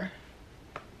 34,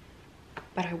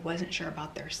 but I wasn't sure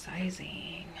about their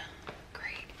sizing.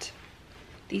 Great.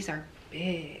 These are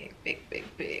big, big, big,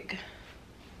 big.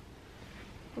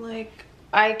 Like,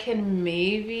 I can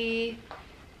maybe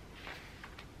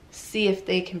see if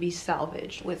they can be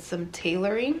salvaged with some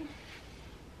tailoring.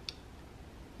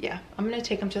 Yeah, I'm gonna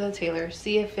take them to the tailor,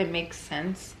 see if it makes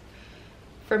sense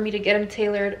for me to get them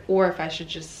tailored, or if I should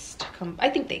just I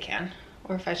think they can,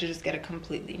 or if I should just get a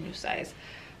completely new size.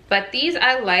 But these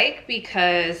I like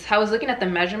because I was looking at the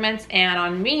measurements, and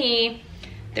on me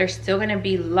they're still gonna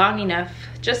be long enough,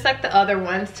 just like the other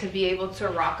ones, to be able to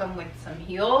rock them with some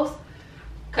heels.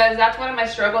 Because that's one of my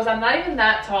struggles. I'm not even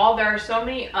that tall. There are so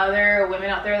many other women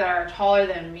out there that are taller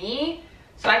than me,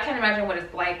 so I can't imagine what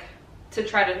it's like to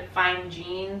try to find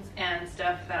jeans and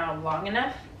stuff that are long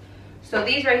enough. So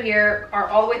these right here are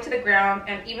all the way to the ground,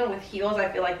 and even with heels,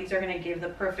 I feel like these are gonna give the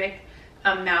perfect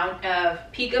amount of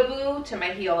peekaboo to my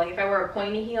heel. Like if I wear a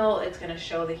pointy heel, it's gonna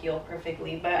show the heel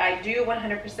perfectly. But I do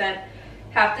 100%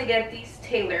 have to get these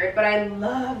tailored. But I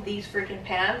love these freaking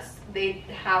pants. They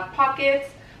have pockets.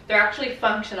 They're actually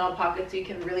functional pockets, so you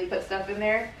can really put stuff in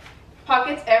there.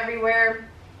 Pockets everywhere.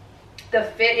 The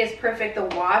fit is perfect. The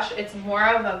wash, it's more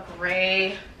of a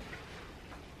gray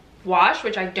wash,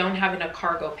 which I don't have in a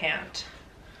cargo pant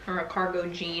or a cargo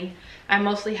jean. I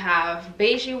mostly have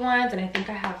beigey ones, and I think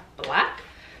I have black,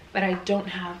 but I don't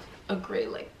have a gray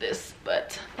like this.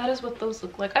 But that is what those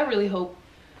look like. I really hope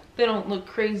they don't look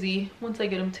crazy once I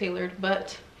get them tailored,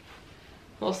 but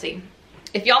we'll see.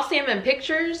 If y'all see them in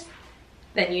pictures,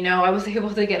 then you know I was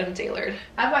able to get them tailored.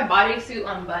 I have my bodysuit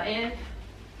unbuttoned,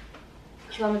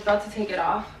 so I'm about to take it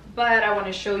off, but I want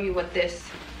to show you what this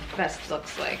vest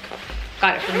looks like.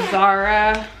 Got it from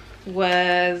Zara,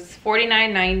 was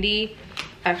 $49.90,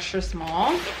 extra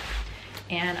small,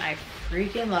 and I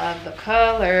freaking love the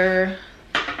color.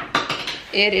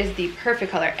 It is the perfect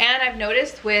color. And I've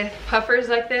noticed with puffers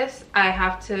like this, I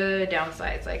have to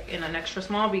downsize like in an extra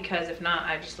small, because if not,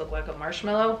 I just look like a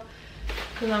marshmallow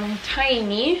because I'm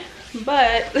tiny.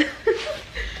 But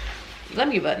let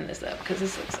me button this up because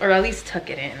this looks, or at least tuck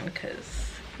it in, because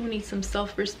we need some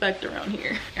self-respect around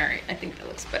here. All right, I think that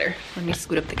looks better. Let me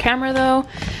scoot up the camera though.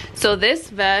 So this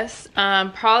vest,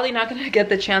 probably not gonna get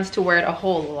the chance to wear it a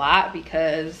whole lot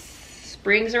because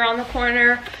spring's around the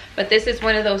corner, but this is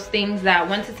one of those things that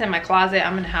once it's in my closet,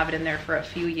 I'm gonna have it in there for a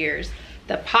few years.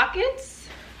 The pockets,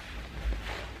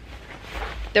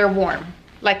 they're warm.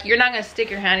 Like, you're not gonna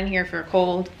stick your hand in here if you're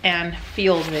cold and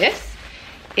feel this.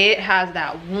 It has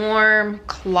that warm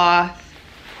cloth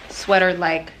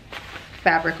sweater-like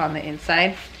fabric on the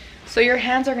inside, so your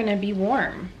hands are gonna be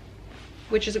warm,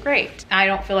 which is great. I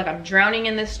don't feel like I'm drowning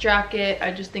in this jacket.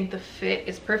 I just think the fit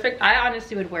is perfect. I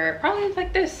honestly would wear it probably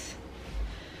like this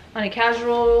on a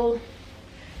casual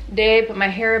day, put my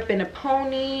hair up in a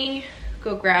pony,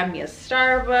 go grab me a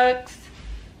Starbucks,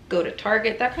 go to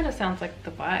Target. That kind of sounds like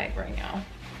the vibe right now.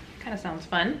 Kind of sounds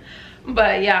fun.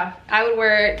 But yeah, I would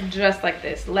wear it just like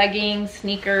this. Leggings,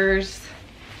 sneakers,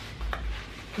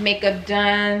 makeup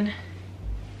done,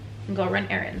 and go run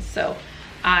errands. So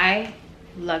I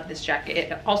love this jacket.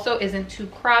 It also isn't too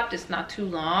cropped, it's not too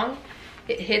long.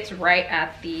 It hits right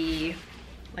at the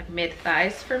like mid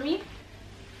thighs for me.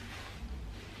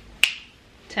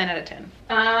 10 out of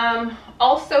 10.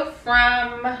 Also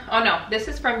from, oh no, this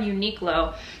is from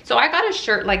Uniqlo. So I got a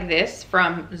shirt like this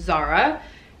from Zara,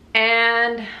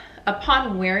 and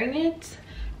upon wearing it,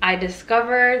 I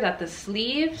discovered that the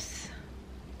sleeves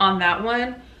on that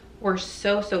one were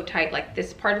so tight. Like,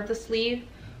 this part of the sleeve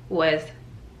was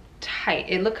tight.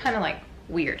 It looked kind of like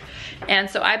weird. And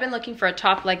so I've been looking for a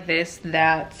top like this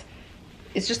that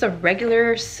is just a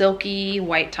regular silky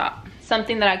white top.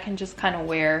 Something that I can just kind of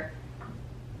wear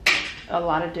a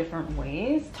lot of different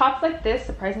ways. Tops like this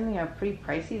surprisingly are pretty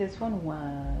pricey. This one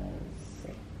was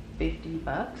like 50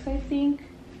 bucks, I think,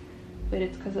 but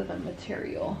it's because of the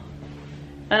material.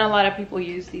 And a lot of people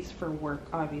use these for work,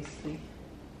 obviously.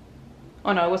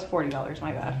 Oh no, it was $40,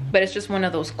 my bad. But it's just one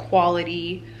of those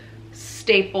quality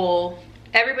staple.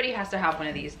 Everybody has to have one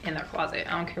of these in their closet.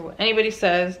 I don't care what anybody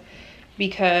says,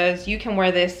 because you can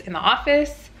wear this in the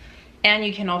office and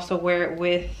you can also wear it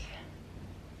with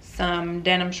some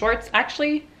denim shorts.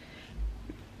 Actually,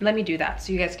 let me do that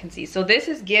so you guys can see. So this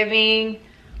is giving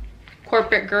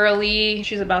corporate girly.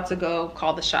 She's about to go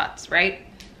call the shots, right?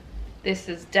 This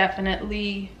is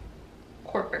definitely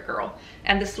corporate girl.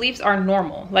 And the sleeves are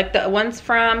normal. Like the ones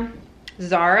from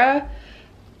Zara,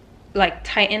 like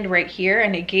tightened right here,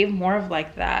 and it gave more of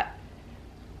like that,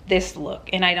 this look.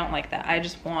 And I don't like that. I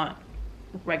just want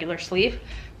regular sleeve.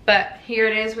 But here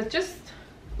it is with just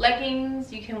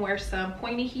leggings. You can wear some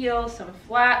pointy heels, some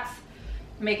flats,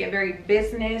 make it very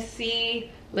businessy.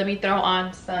 Let me throw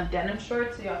on some denim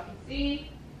shorts so y'all can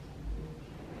see.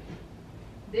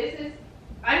 This is,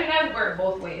 I mean, I would wear it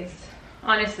both ways,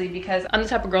 honestly, because I'm the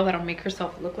type of girl that'll make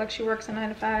herself look like she works a 9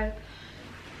 to 5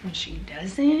 when she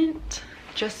doesn't,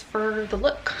 just for the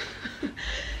look.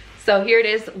 So here it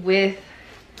is with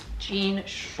jean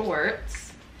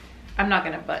shorts. I'm not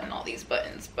gonna button all these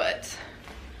buttons, but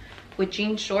with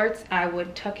jean shorts, I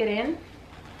would tuck it in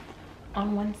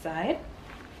on one side.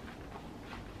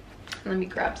 Let me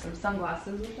grab some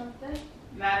sunglasses or something.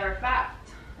 Matter of fact,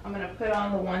 I'm gonna put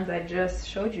on the ones I just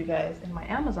showed you guys in my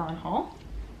Amazon haul.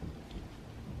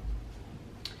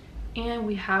 And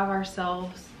we have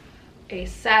ourselves a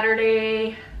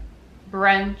Saturday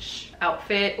brunch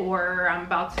outfit, or I'm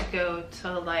about to go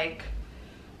to like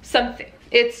something.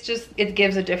 It's just, it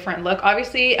gives a different look.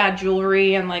 Obviously add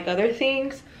jewelry and like other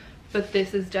things, but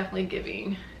this is definitely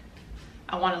giving,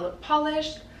 I want to look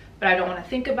polished, but I don't want to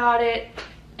think about it.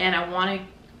 And I want to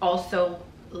also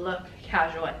look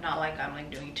casual and not like I'm like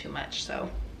doing too much. So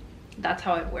that's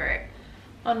how I wear it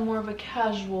on more of a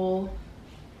casual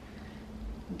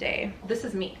day. This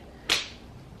is me.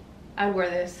 I'd wear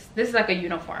this. This is like a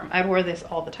uniform. I'd wear this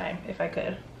all the time if I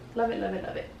could. Love it, love it,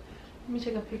 love it. Let me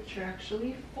take a picture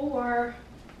actually for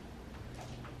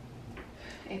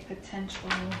a potential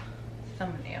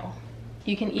thumbnail.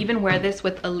 You can even wear this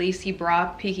with a lacy bra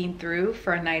peeking through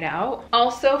for a night out.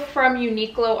 Also from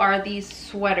Uniqlo are these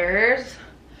sweaters.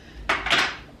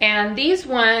 And these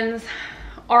ones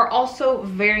are also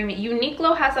very,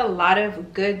 Uniqlo has a lot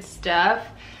of good stuff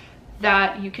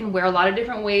that you can wear a lot of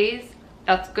different ways.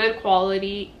 That's good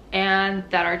quality and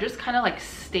that are just kind of like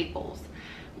staples.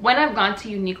 When I've gone to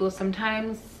Uniqlo,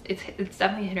 sometimes it's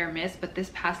definitely hit or miss, but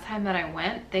this past time that I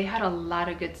went, they had a lot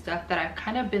of good stuff that I've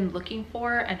kind of been looking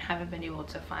for and haven't been able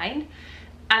to find.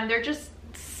 And they're just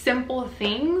simple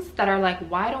things that are like,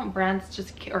 why don't brands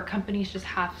just, or companies just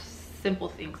have simple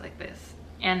things like this?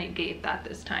 And it gave that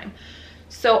this time.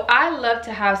 So I love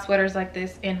to have sweaters like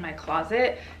this in my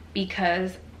closet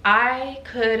because I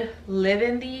could live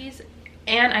in these,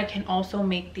 and I can also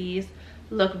make these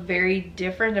look very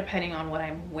different depending on what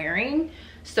I'm wearing.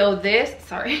 So this,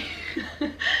 sorry,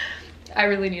 I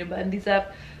really need to button these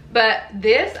up, but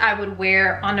this I would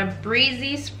wear on a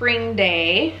breezy spring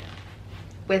day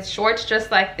with shorts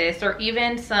just like this, or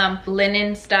even some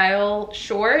linen style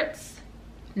shorts,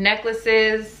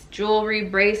 necklaces, jewelry,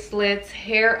 bracelets,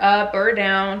 hair up or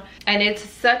down. And it's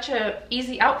such a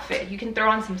easy outfit. You can throw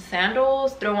on some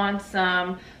sandals, throw on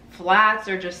some flats,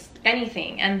 or just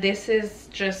anything. And this is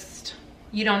just,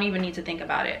 you don't even need to think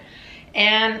about it.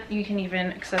 And you can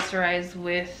even accessorize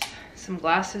with some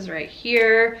glasses right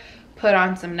here, put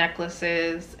on some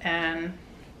necklaces, and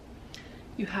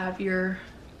you have your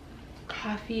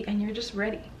coffee and you're just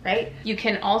ready, right? You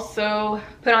can also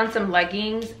put on some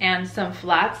leggings and some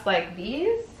flats like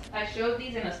these. I showed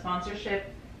these in a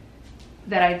sponsorship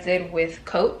that I did with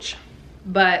Coach,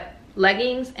 but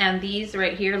leggings and these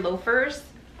right here, loafers,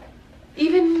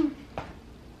 even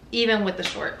with the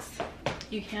shorts,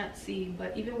 you can't see,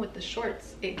 but even with the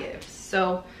shorts it gives.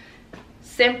 So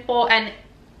simple. And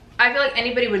I feel like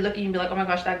anybody would look at you and be like, oh my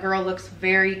gosh, that girl looks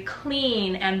very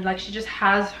clean, and like she just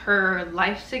has her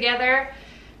life together.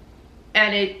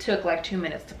 And it took like 2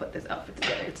 minutes to put this outfit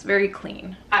together. It's very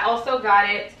clean. I also got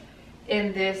it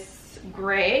in this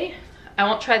gray. I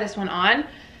won't try this one on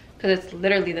because it's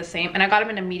literally the same, and I got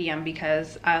them in a medium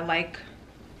because I like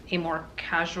a more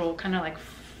casual kind of like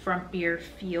frumpier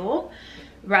feel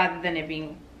rather than it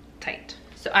being tight.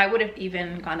 So I would have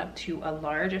even gone up to a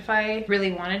large if I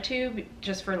really wanted to,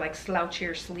 just for like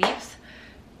slouchier sleeves.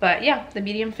 But yeah, the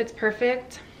medium fits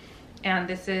perfect. And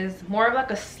this is more of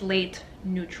like a slate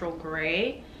neutral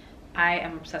gray. I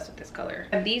am obsessed with this color.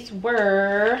 And these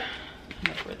were,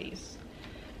 how much were these?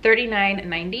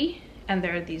 $39.90, and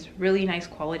they're these really nice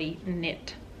quality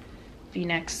knit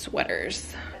V-neck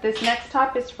sweaters. This next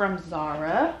top is from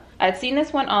Zara. I'd seen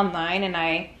this one online and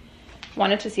I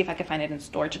wanted to see if I could find it in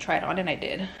store to try it on, and I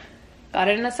did. Got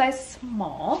it in a size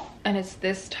small, and it's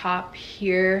this top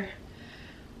here.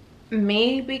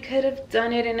 Maybe could have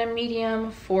done it in a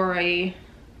medium for a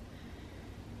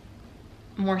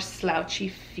more slouchy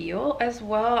feel as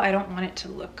well. I don't want it to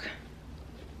look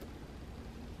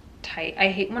tight. I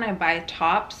hate when I buy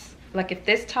tops. Like if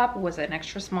this top was an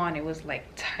extra small and it was like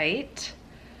tight,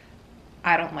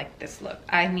 I don't like this look.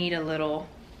 I need a little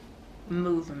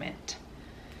movement,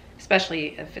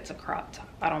 especially if it's a crop top.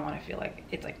 I don't want to feel like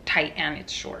it's like tight and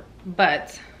it's short.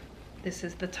 But this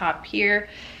is the top here,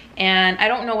 and I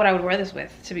don't know what I would wear this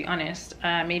with, to be honest.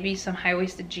 Maybe some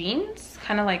high-waisted jeans,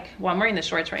 kind of like, well, I'm wearing the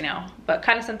shorts right now, but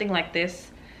kind of something like this,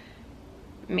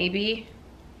 maybe,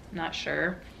 not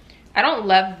sure. I don't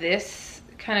love this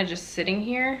kind of just sitting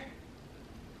here.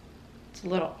 It's a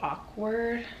little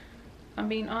awkward, if I'm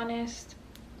being honest.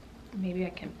 Maybe I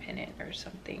can pin it or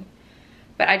something.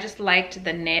 But I just liked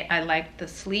the knit. I liked the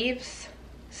sleeves.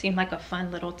 Seemed like a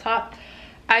fun little top.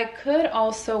 I could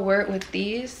also wear it with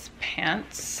these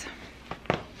pants.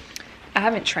 I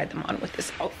haven't tried them on with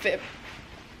this outfit,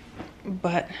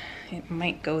 but it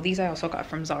might go. These I also got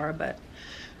from Zara, but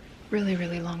really,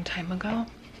 really long time ago.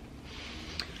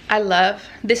 I love,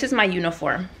 this is my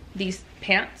uniform. These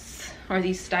pants, or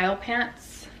these style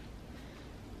pants,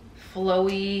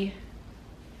 flowy,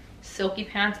 silky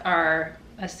pants are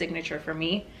a signature for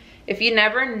me. If you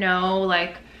never know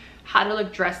like how to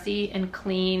look dressy and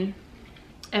clean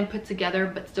and put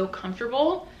together but still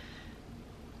comfortable,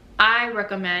 I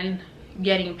recommend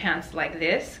getting pants like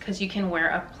this, because you can wear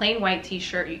a plain white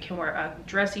t-shirt, you can wear a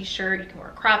dressy shirt, you can wear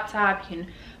a crop top, you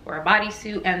can wear a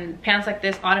bodysuit, and pants like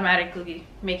this automatically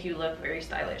make you look very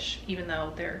stylish, even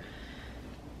though they're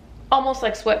almost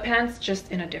like sweatpants,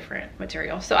 just in a different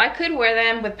material. So I could wear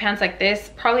them with pants like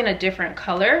this, probably in a different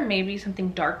color, maybe something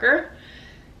darker,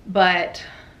 but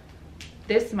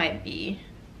this might be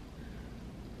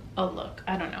a look.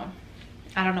 I don't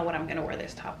know what I'm gonna wear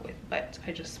this top with, but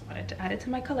I just wanted to add it to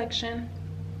my collection.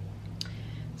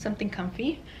 Something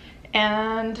comfy.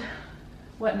 And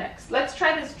what next? Let's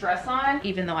try this dress on,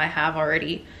 even though I have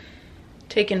already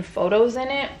taken photos in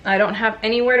it. I don't have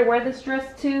anywhere to wear this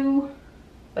dress to,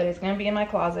 but it's gonna be in my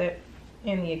closet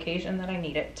in the occasion that I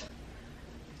need it.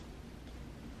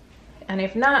 And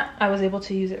if not, I was able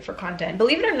to use it for content.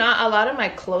 Believe it or not, a lot of my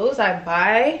clothes I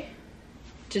buy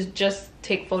to just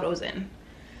take photos in.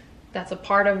 that's a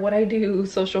part of what I do,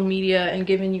 social media and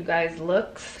giving you guys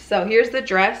looks. So here's the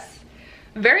dress.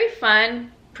 Very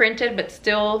fun, printed, but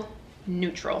still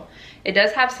neutral. It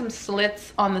does have some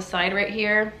slits on the side right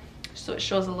here, so it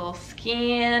shows a little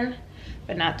skin,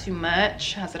 but not too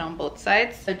much. Has it on both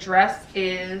sides. The dress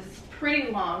is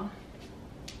pretty long.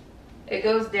 It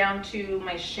goes down to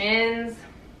my shins.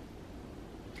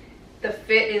 The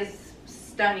fit is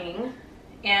stunning,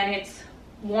 and it's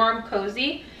warm,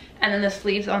 cozy. And then the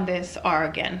sleeves on this are,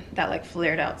 again, that like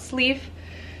flared out sleeve.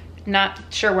 Not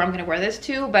sure where I'm gonna wear this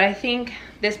to, but I think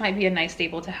this might be a nice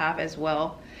staple to have as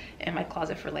well in my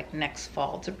closet for like next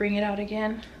fall to bring it out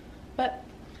again. But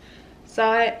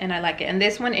saw it and I like it. And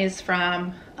this one is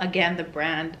from, again, the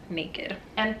brand Naked.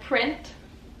 And print,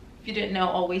 if you didn't know,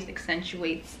 always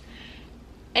accentuates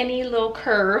any little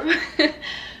curve.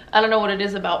 I don't know what it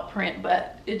is about print,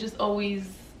 but it just always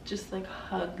just like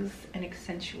hugs and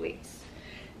accentuates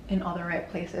in all the right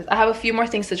places. I have a few more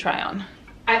things to try on.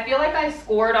 I feel like I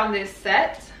scored on this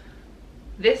set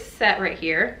right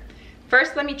here.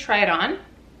 First, let me try it on.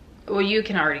 Well, you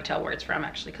can already tell where it's from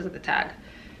actually because of the tag,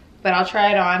 but I'll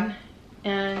try it on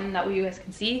and that way you guys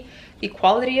can see. The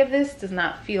quality of this does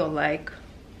not feel like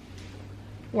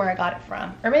where I got it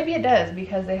from, or maybe it does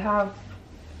because they have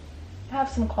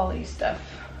some quality stuff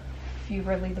if you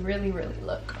really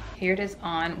look. Here it is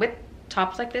on. With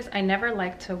tops like this, I never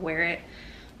like to wear it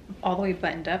all the way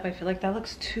buttoned up. I feel like that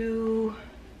looks too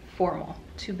formal,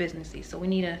 too businessy, so we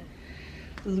need to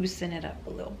loosen it up a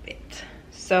little bit.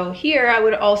 So here I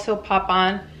would also pop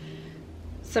on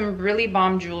some really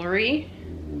bomb jewelry.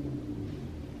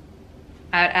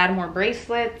 I'd add more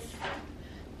bracelets,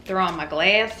 throw on my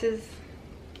glasses,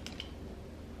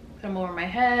 put them over my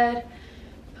head,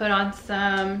 put on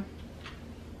some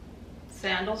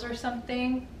sandals or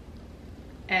something,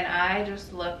 and I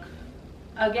just look,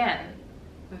 again,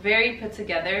 very put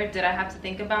together. Did I have to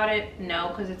think about it? No,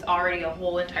 because it's already a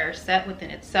whole entire set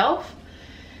within itself.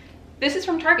 This is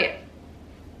from Target.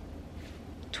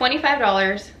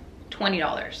 $25,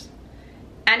 $20.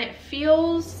 And it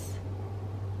feels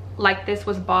like this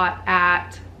was bought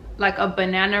at like a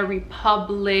Banana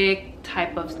Republic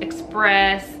type of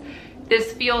Express.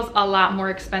 This feels a lot more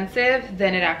expensive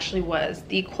than it actually was.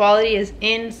 The quality is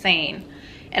insane.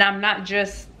 And I'm not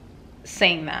just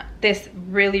saying that. This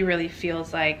really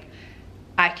feels like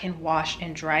I can wash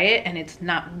and dry it and it's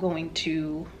not going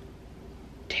to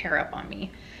tear up on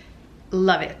me.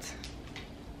 Love it.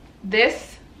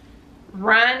 This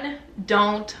run,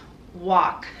 don't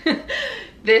walk.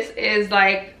 This is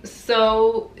like,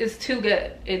 so it's too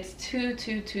good. It's too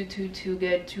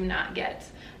good to not get.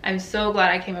 I'm so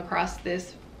glad I came across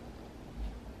this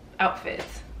outfit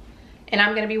and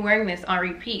I'm gonna be wearing this on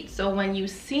repeat. So when you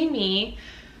see me,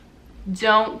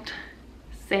 don't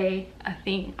say a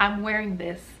thing. I'm wearing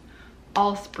this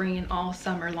all spring and all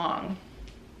summer long.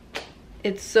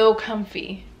 It's so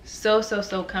comfy, so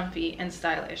comfy and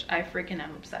stylish. I freaking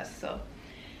am obsessed. So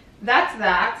that's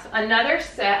that. Another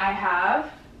set I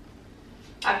have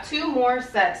two more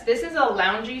sets. This is a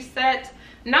loungy set.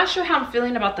 Not sure how I'm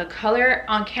feeling about the color.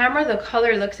 On camera the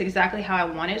color looks exactly how I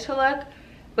want it to look,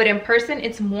 but in person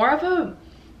it's more of a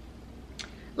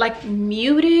like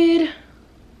muted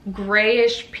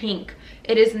grayish pink.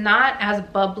 It is not as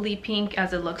bubbly pink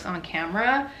as it looks on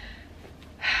camera,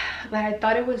 but I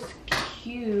thought it was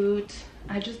cute.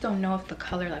 I just don't know if the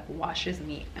color like washes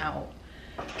me out.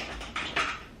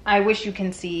 I wish you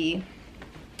can see.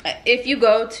 If you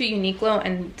go to Uniqlo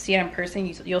and see it in person,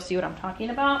 you'll see what I'm talking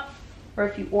about. Or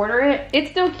if you order it,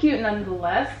 it's still cute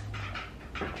nonetheless,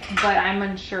 but I'm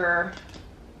unsure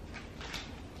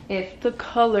if the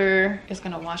color is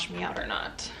gonna wash me out or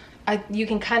not. You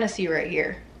can kind of see right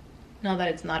here, now that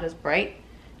it's not as bright.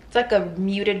 It's like a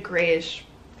muted grayish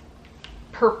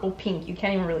purple pink. You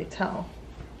can't even really tell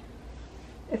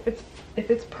if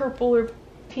it's purple or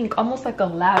pink, almost like a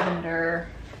lavender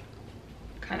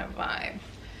kind of vibe.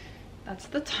 That's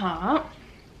the top.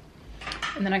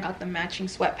 And then I got the matching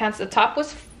sweatpants. The top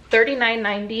was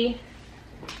 $39.90.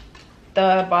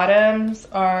 The bottoms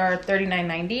are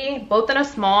 $39.90, both in a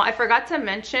small. I forgot to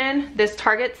mention this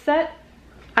Target set.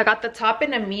 I got the top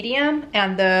in a medium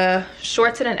and the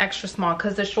shorts in an extra small,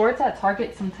 because the shorts at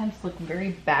Target sometimes look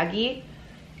very baggy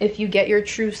if you get your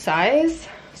true size.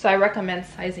 So I recommend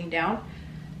sizing down,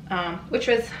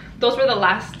 those were the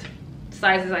last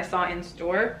sizes I saw in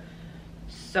store.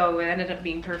 So it ended up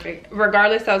being perfect.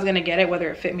 Regardless, I was gonna get it whether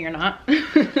it fit me or not.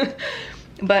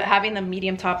 But having the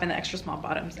medium top and the extra small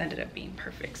bottoms ended up being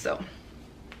perfect. So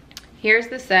here's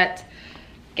the set.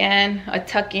 Again, a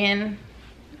tuck in.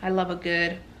 I love a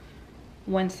good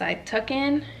one side tuck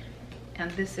in.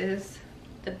 And this is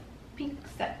the pink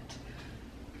set.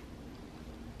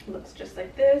 It looks just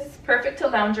like this. Perfect to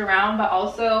lounge around, but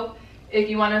also if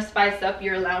you want to spice up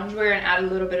your loungewear and add a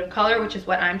little bit of color, which is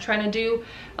what I'm trying to do.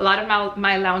 A lot of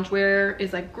my loungewear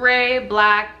is like gray,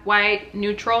 black, white,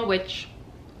 neutral, which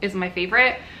is my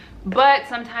favorite. But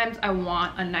sometimes I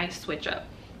want a nice switch up.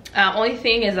 Only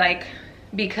thing is, like,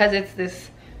 because it's this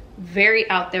very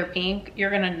out there pink,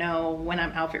 you're gonna know when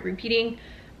I'm outfit repeating.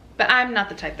 But I'm not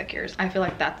the type that cares. I feel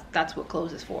like that's what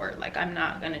clothes is for. Like, I'm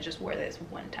not gonna just wear this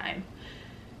one time.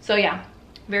 So yeah,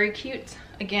 very cute.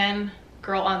 Again,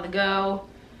 girl on the go.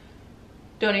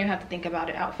 Don't even have to think about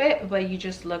an outfit, but you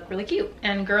just look really cute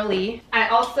and girly. I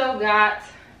also got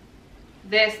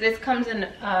this. This comes in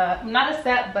not a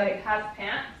set, but it has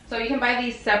pants. So you can buy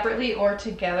these separately or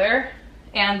together.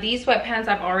 And these sweatpants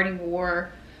I've already wore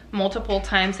multiple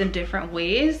times in different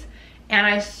ways. And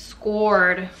I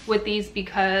scored with these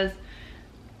because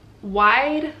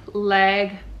wide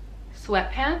leg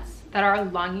sweatpants that are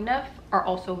long enough are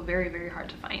also very, very hard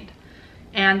to find.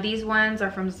 And these ones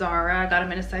are from Zara. I got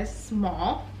them in a size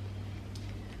small.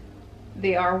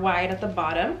 They are wide at the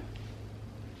bottom.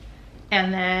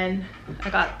 And then I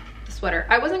got the sweater.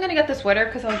 I wasn't gonna get the sweater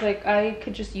because I was like, I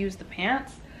could just use the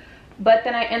pants. But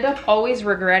then I end up always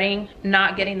regretting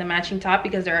not getting the matching top,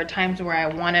 because there are times where I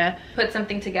wanna put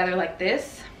something together like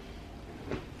this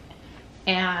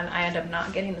and I end up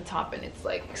not getting the top, and it's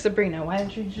like, Sabrina, why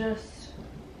didn't you just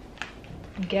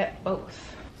get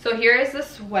both? So here is the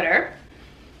sweater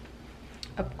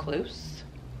up close.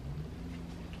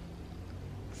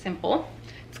 Simple.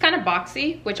 It's kind of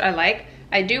boxy, which I like.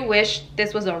 I do wish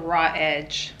this was a raw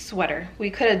edge sweater. We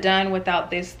could have done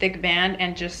without this thick band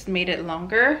and just made it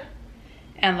longer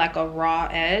and like a raw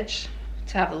edge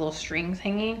to have the little strings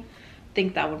hanging. I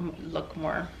think that would look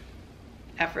more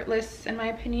effortless in my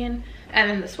opinion. And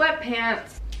then the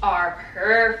sweatpants are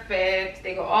perfect.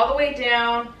 They go all the way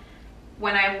down.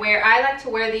 When I like to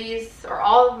wear these, or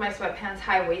all of my sweatpants,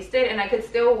 high-waisted, and I could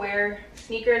still wear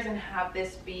sneakers and have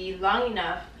this be long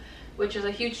enough, which is a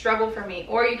huge struggle for me.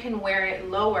 Or you can wear it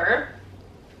lower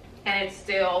and it's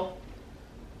still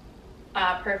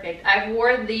perfect. I've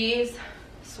worn these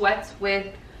sweats with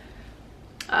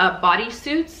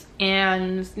bodysuits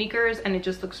and sneakers, and it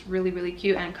just looks really, really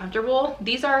cute and comfortable.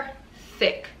 These are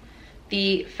thick.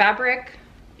 The fabric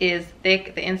is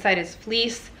thick, the inside is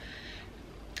fleece.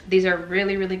 These are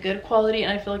really, really good quality,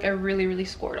 and I feel like I really, really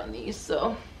scored on these.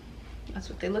 So that's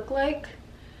what they look like.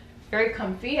 Very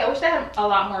comfy. I wish they had a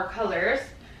lot more colors.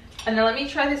 And then let me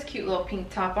try this cute little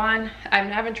pink top on. I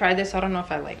haven't tried this, so I don't know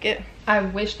if I like it. I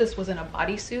wish this was in a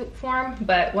bodysuit form,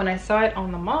 but when I saw it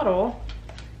on the model,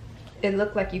 it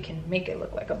looked like you can make it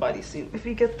look like a bodysuit if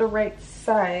you get the right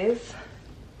size.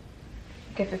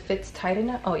 Okay, if it fits tight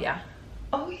enough. Oh yeah.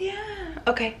 Oh yeah.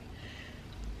 Okay.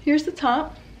 Here's the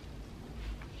top.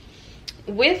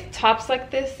 With tops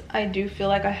like this, I do feel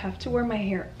like I have to wear my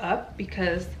hair up,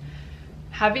 because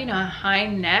having a high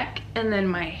neck and then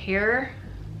my hair,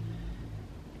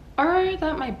 or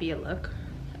that might be a look.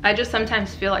 I just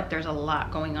sometimes feel like there's a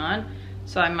lot going on,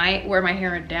 so I might wear my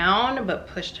hair down but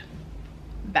pushed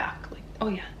back. Like, oh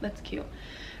yeah, that's cute.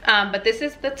 But this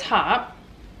is the top,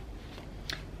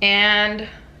 and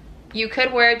you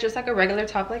could wear it just like a regular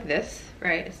top like this,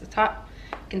 right? It's the top.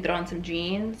 You can throw on some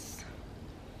jeans.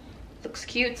 Looks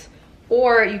cute.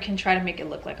 Or you can try to make it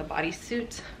look like a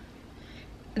bodysuit.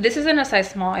 This is in a size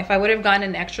small. If I would have gotten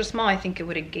an extra small, I think it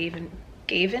would have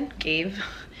gave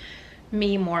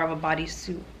me more of a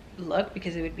bodysuit look,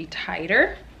 because it would be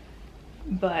tighter,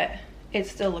 but it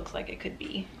still looks like it could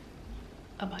be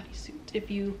a bodysuit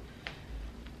if you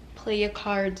play your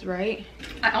cards right.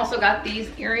 I also got these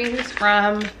earrings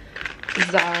from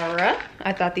Zara.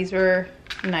 I thought these were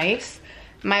nice.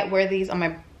 Might wear these on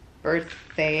my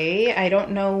birthday. I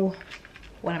don't know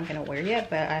what I'm gonna wear yet,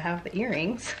 but I have the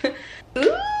earrings. Ooh,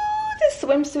 this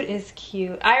swimsuit is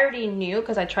cute. I already knew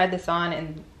because I tried this on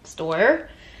in store.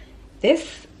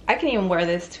 This, I can even wear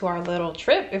this to our little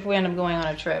trip if we end up going on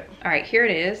a trip. All right, here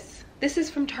it is. This is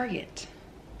from Target.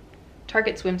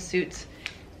 Target swimsuits.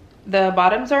 The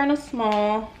bottoms are in a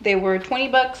small. They were 20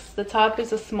 bucks. The top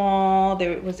is a small.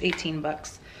 There it was 18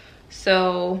 bucks.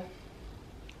 So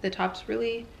the top's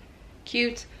really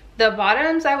cute. The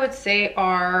bottoms, I would say,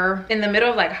 are in the middle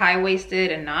of like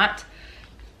high-waisted and not.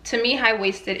 To me,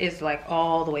 high-waisted is like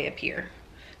all the way up here.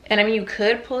 And I mean, you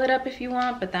could pull it up if you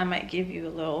want, but that might give you a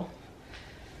little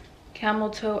camel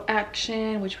toe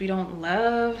action, which we don't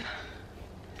love.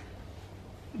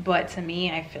 But to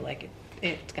me, I feel like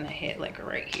it's gonna hit like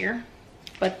right here.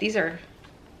 But these are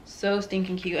so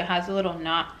stinking cute. It has a little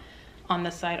knot on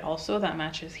the side also that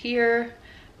matches here.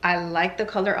 I like the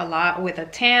color a lot with a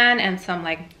tan and some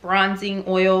like bronzing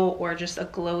oil or just a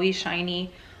glowy,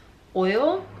 shiny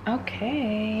oil.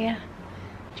 Okay,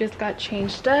 just got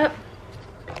changed up.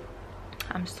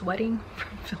 I'm sweating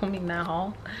from filming that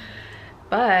haul,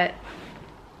 but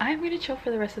I'm gonna chill for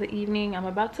the rest of the evening. I'm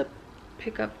about to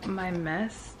pick up my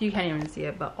mess. You can't even see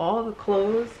it, but all the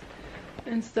clothes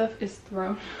and stuff is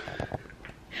thrown.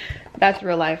 That's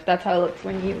real life. That's how it looks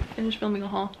when you finish filming a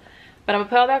haul. But I'm gonna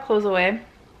put all that clothes away,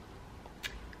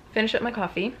 finish up my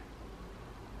coffee,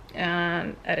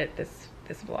 and edit this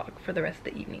vlog for the rest of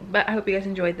the evening. But I hope you guys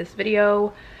enjoyed this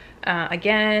video.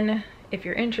 Again, if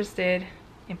you're interested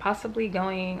in possibly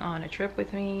going on a trip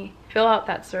with me, fill out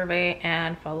that survey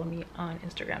and follow me on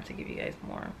Instagram to give you guys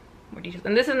more details.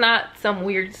 And this is not some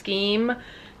weird scheme.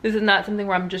 This is not something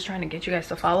where I'm just trying to get you guys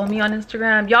to follow me on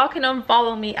Instagram. Y'all can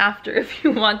unfollow me after if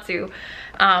you want to.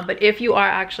 But if you are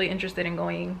actually interested in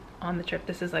going on the trip,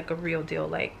 this is like a real deal,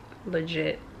 like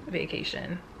legit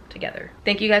vacation together.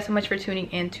 Thank you guys so much for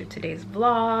tuning in to today's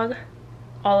vlog.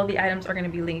 All of the items are going to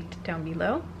be linked down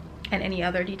below, and any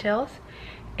other details.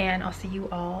 And I'll see you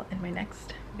all in my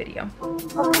next video.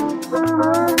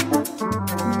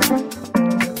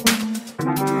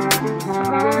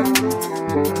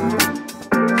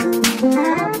 Yeah.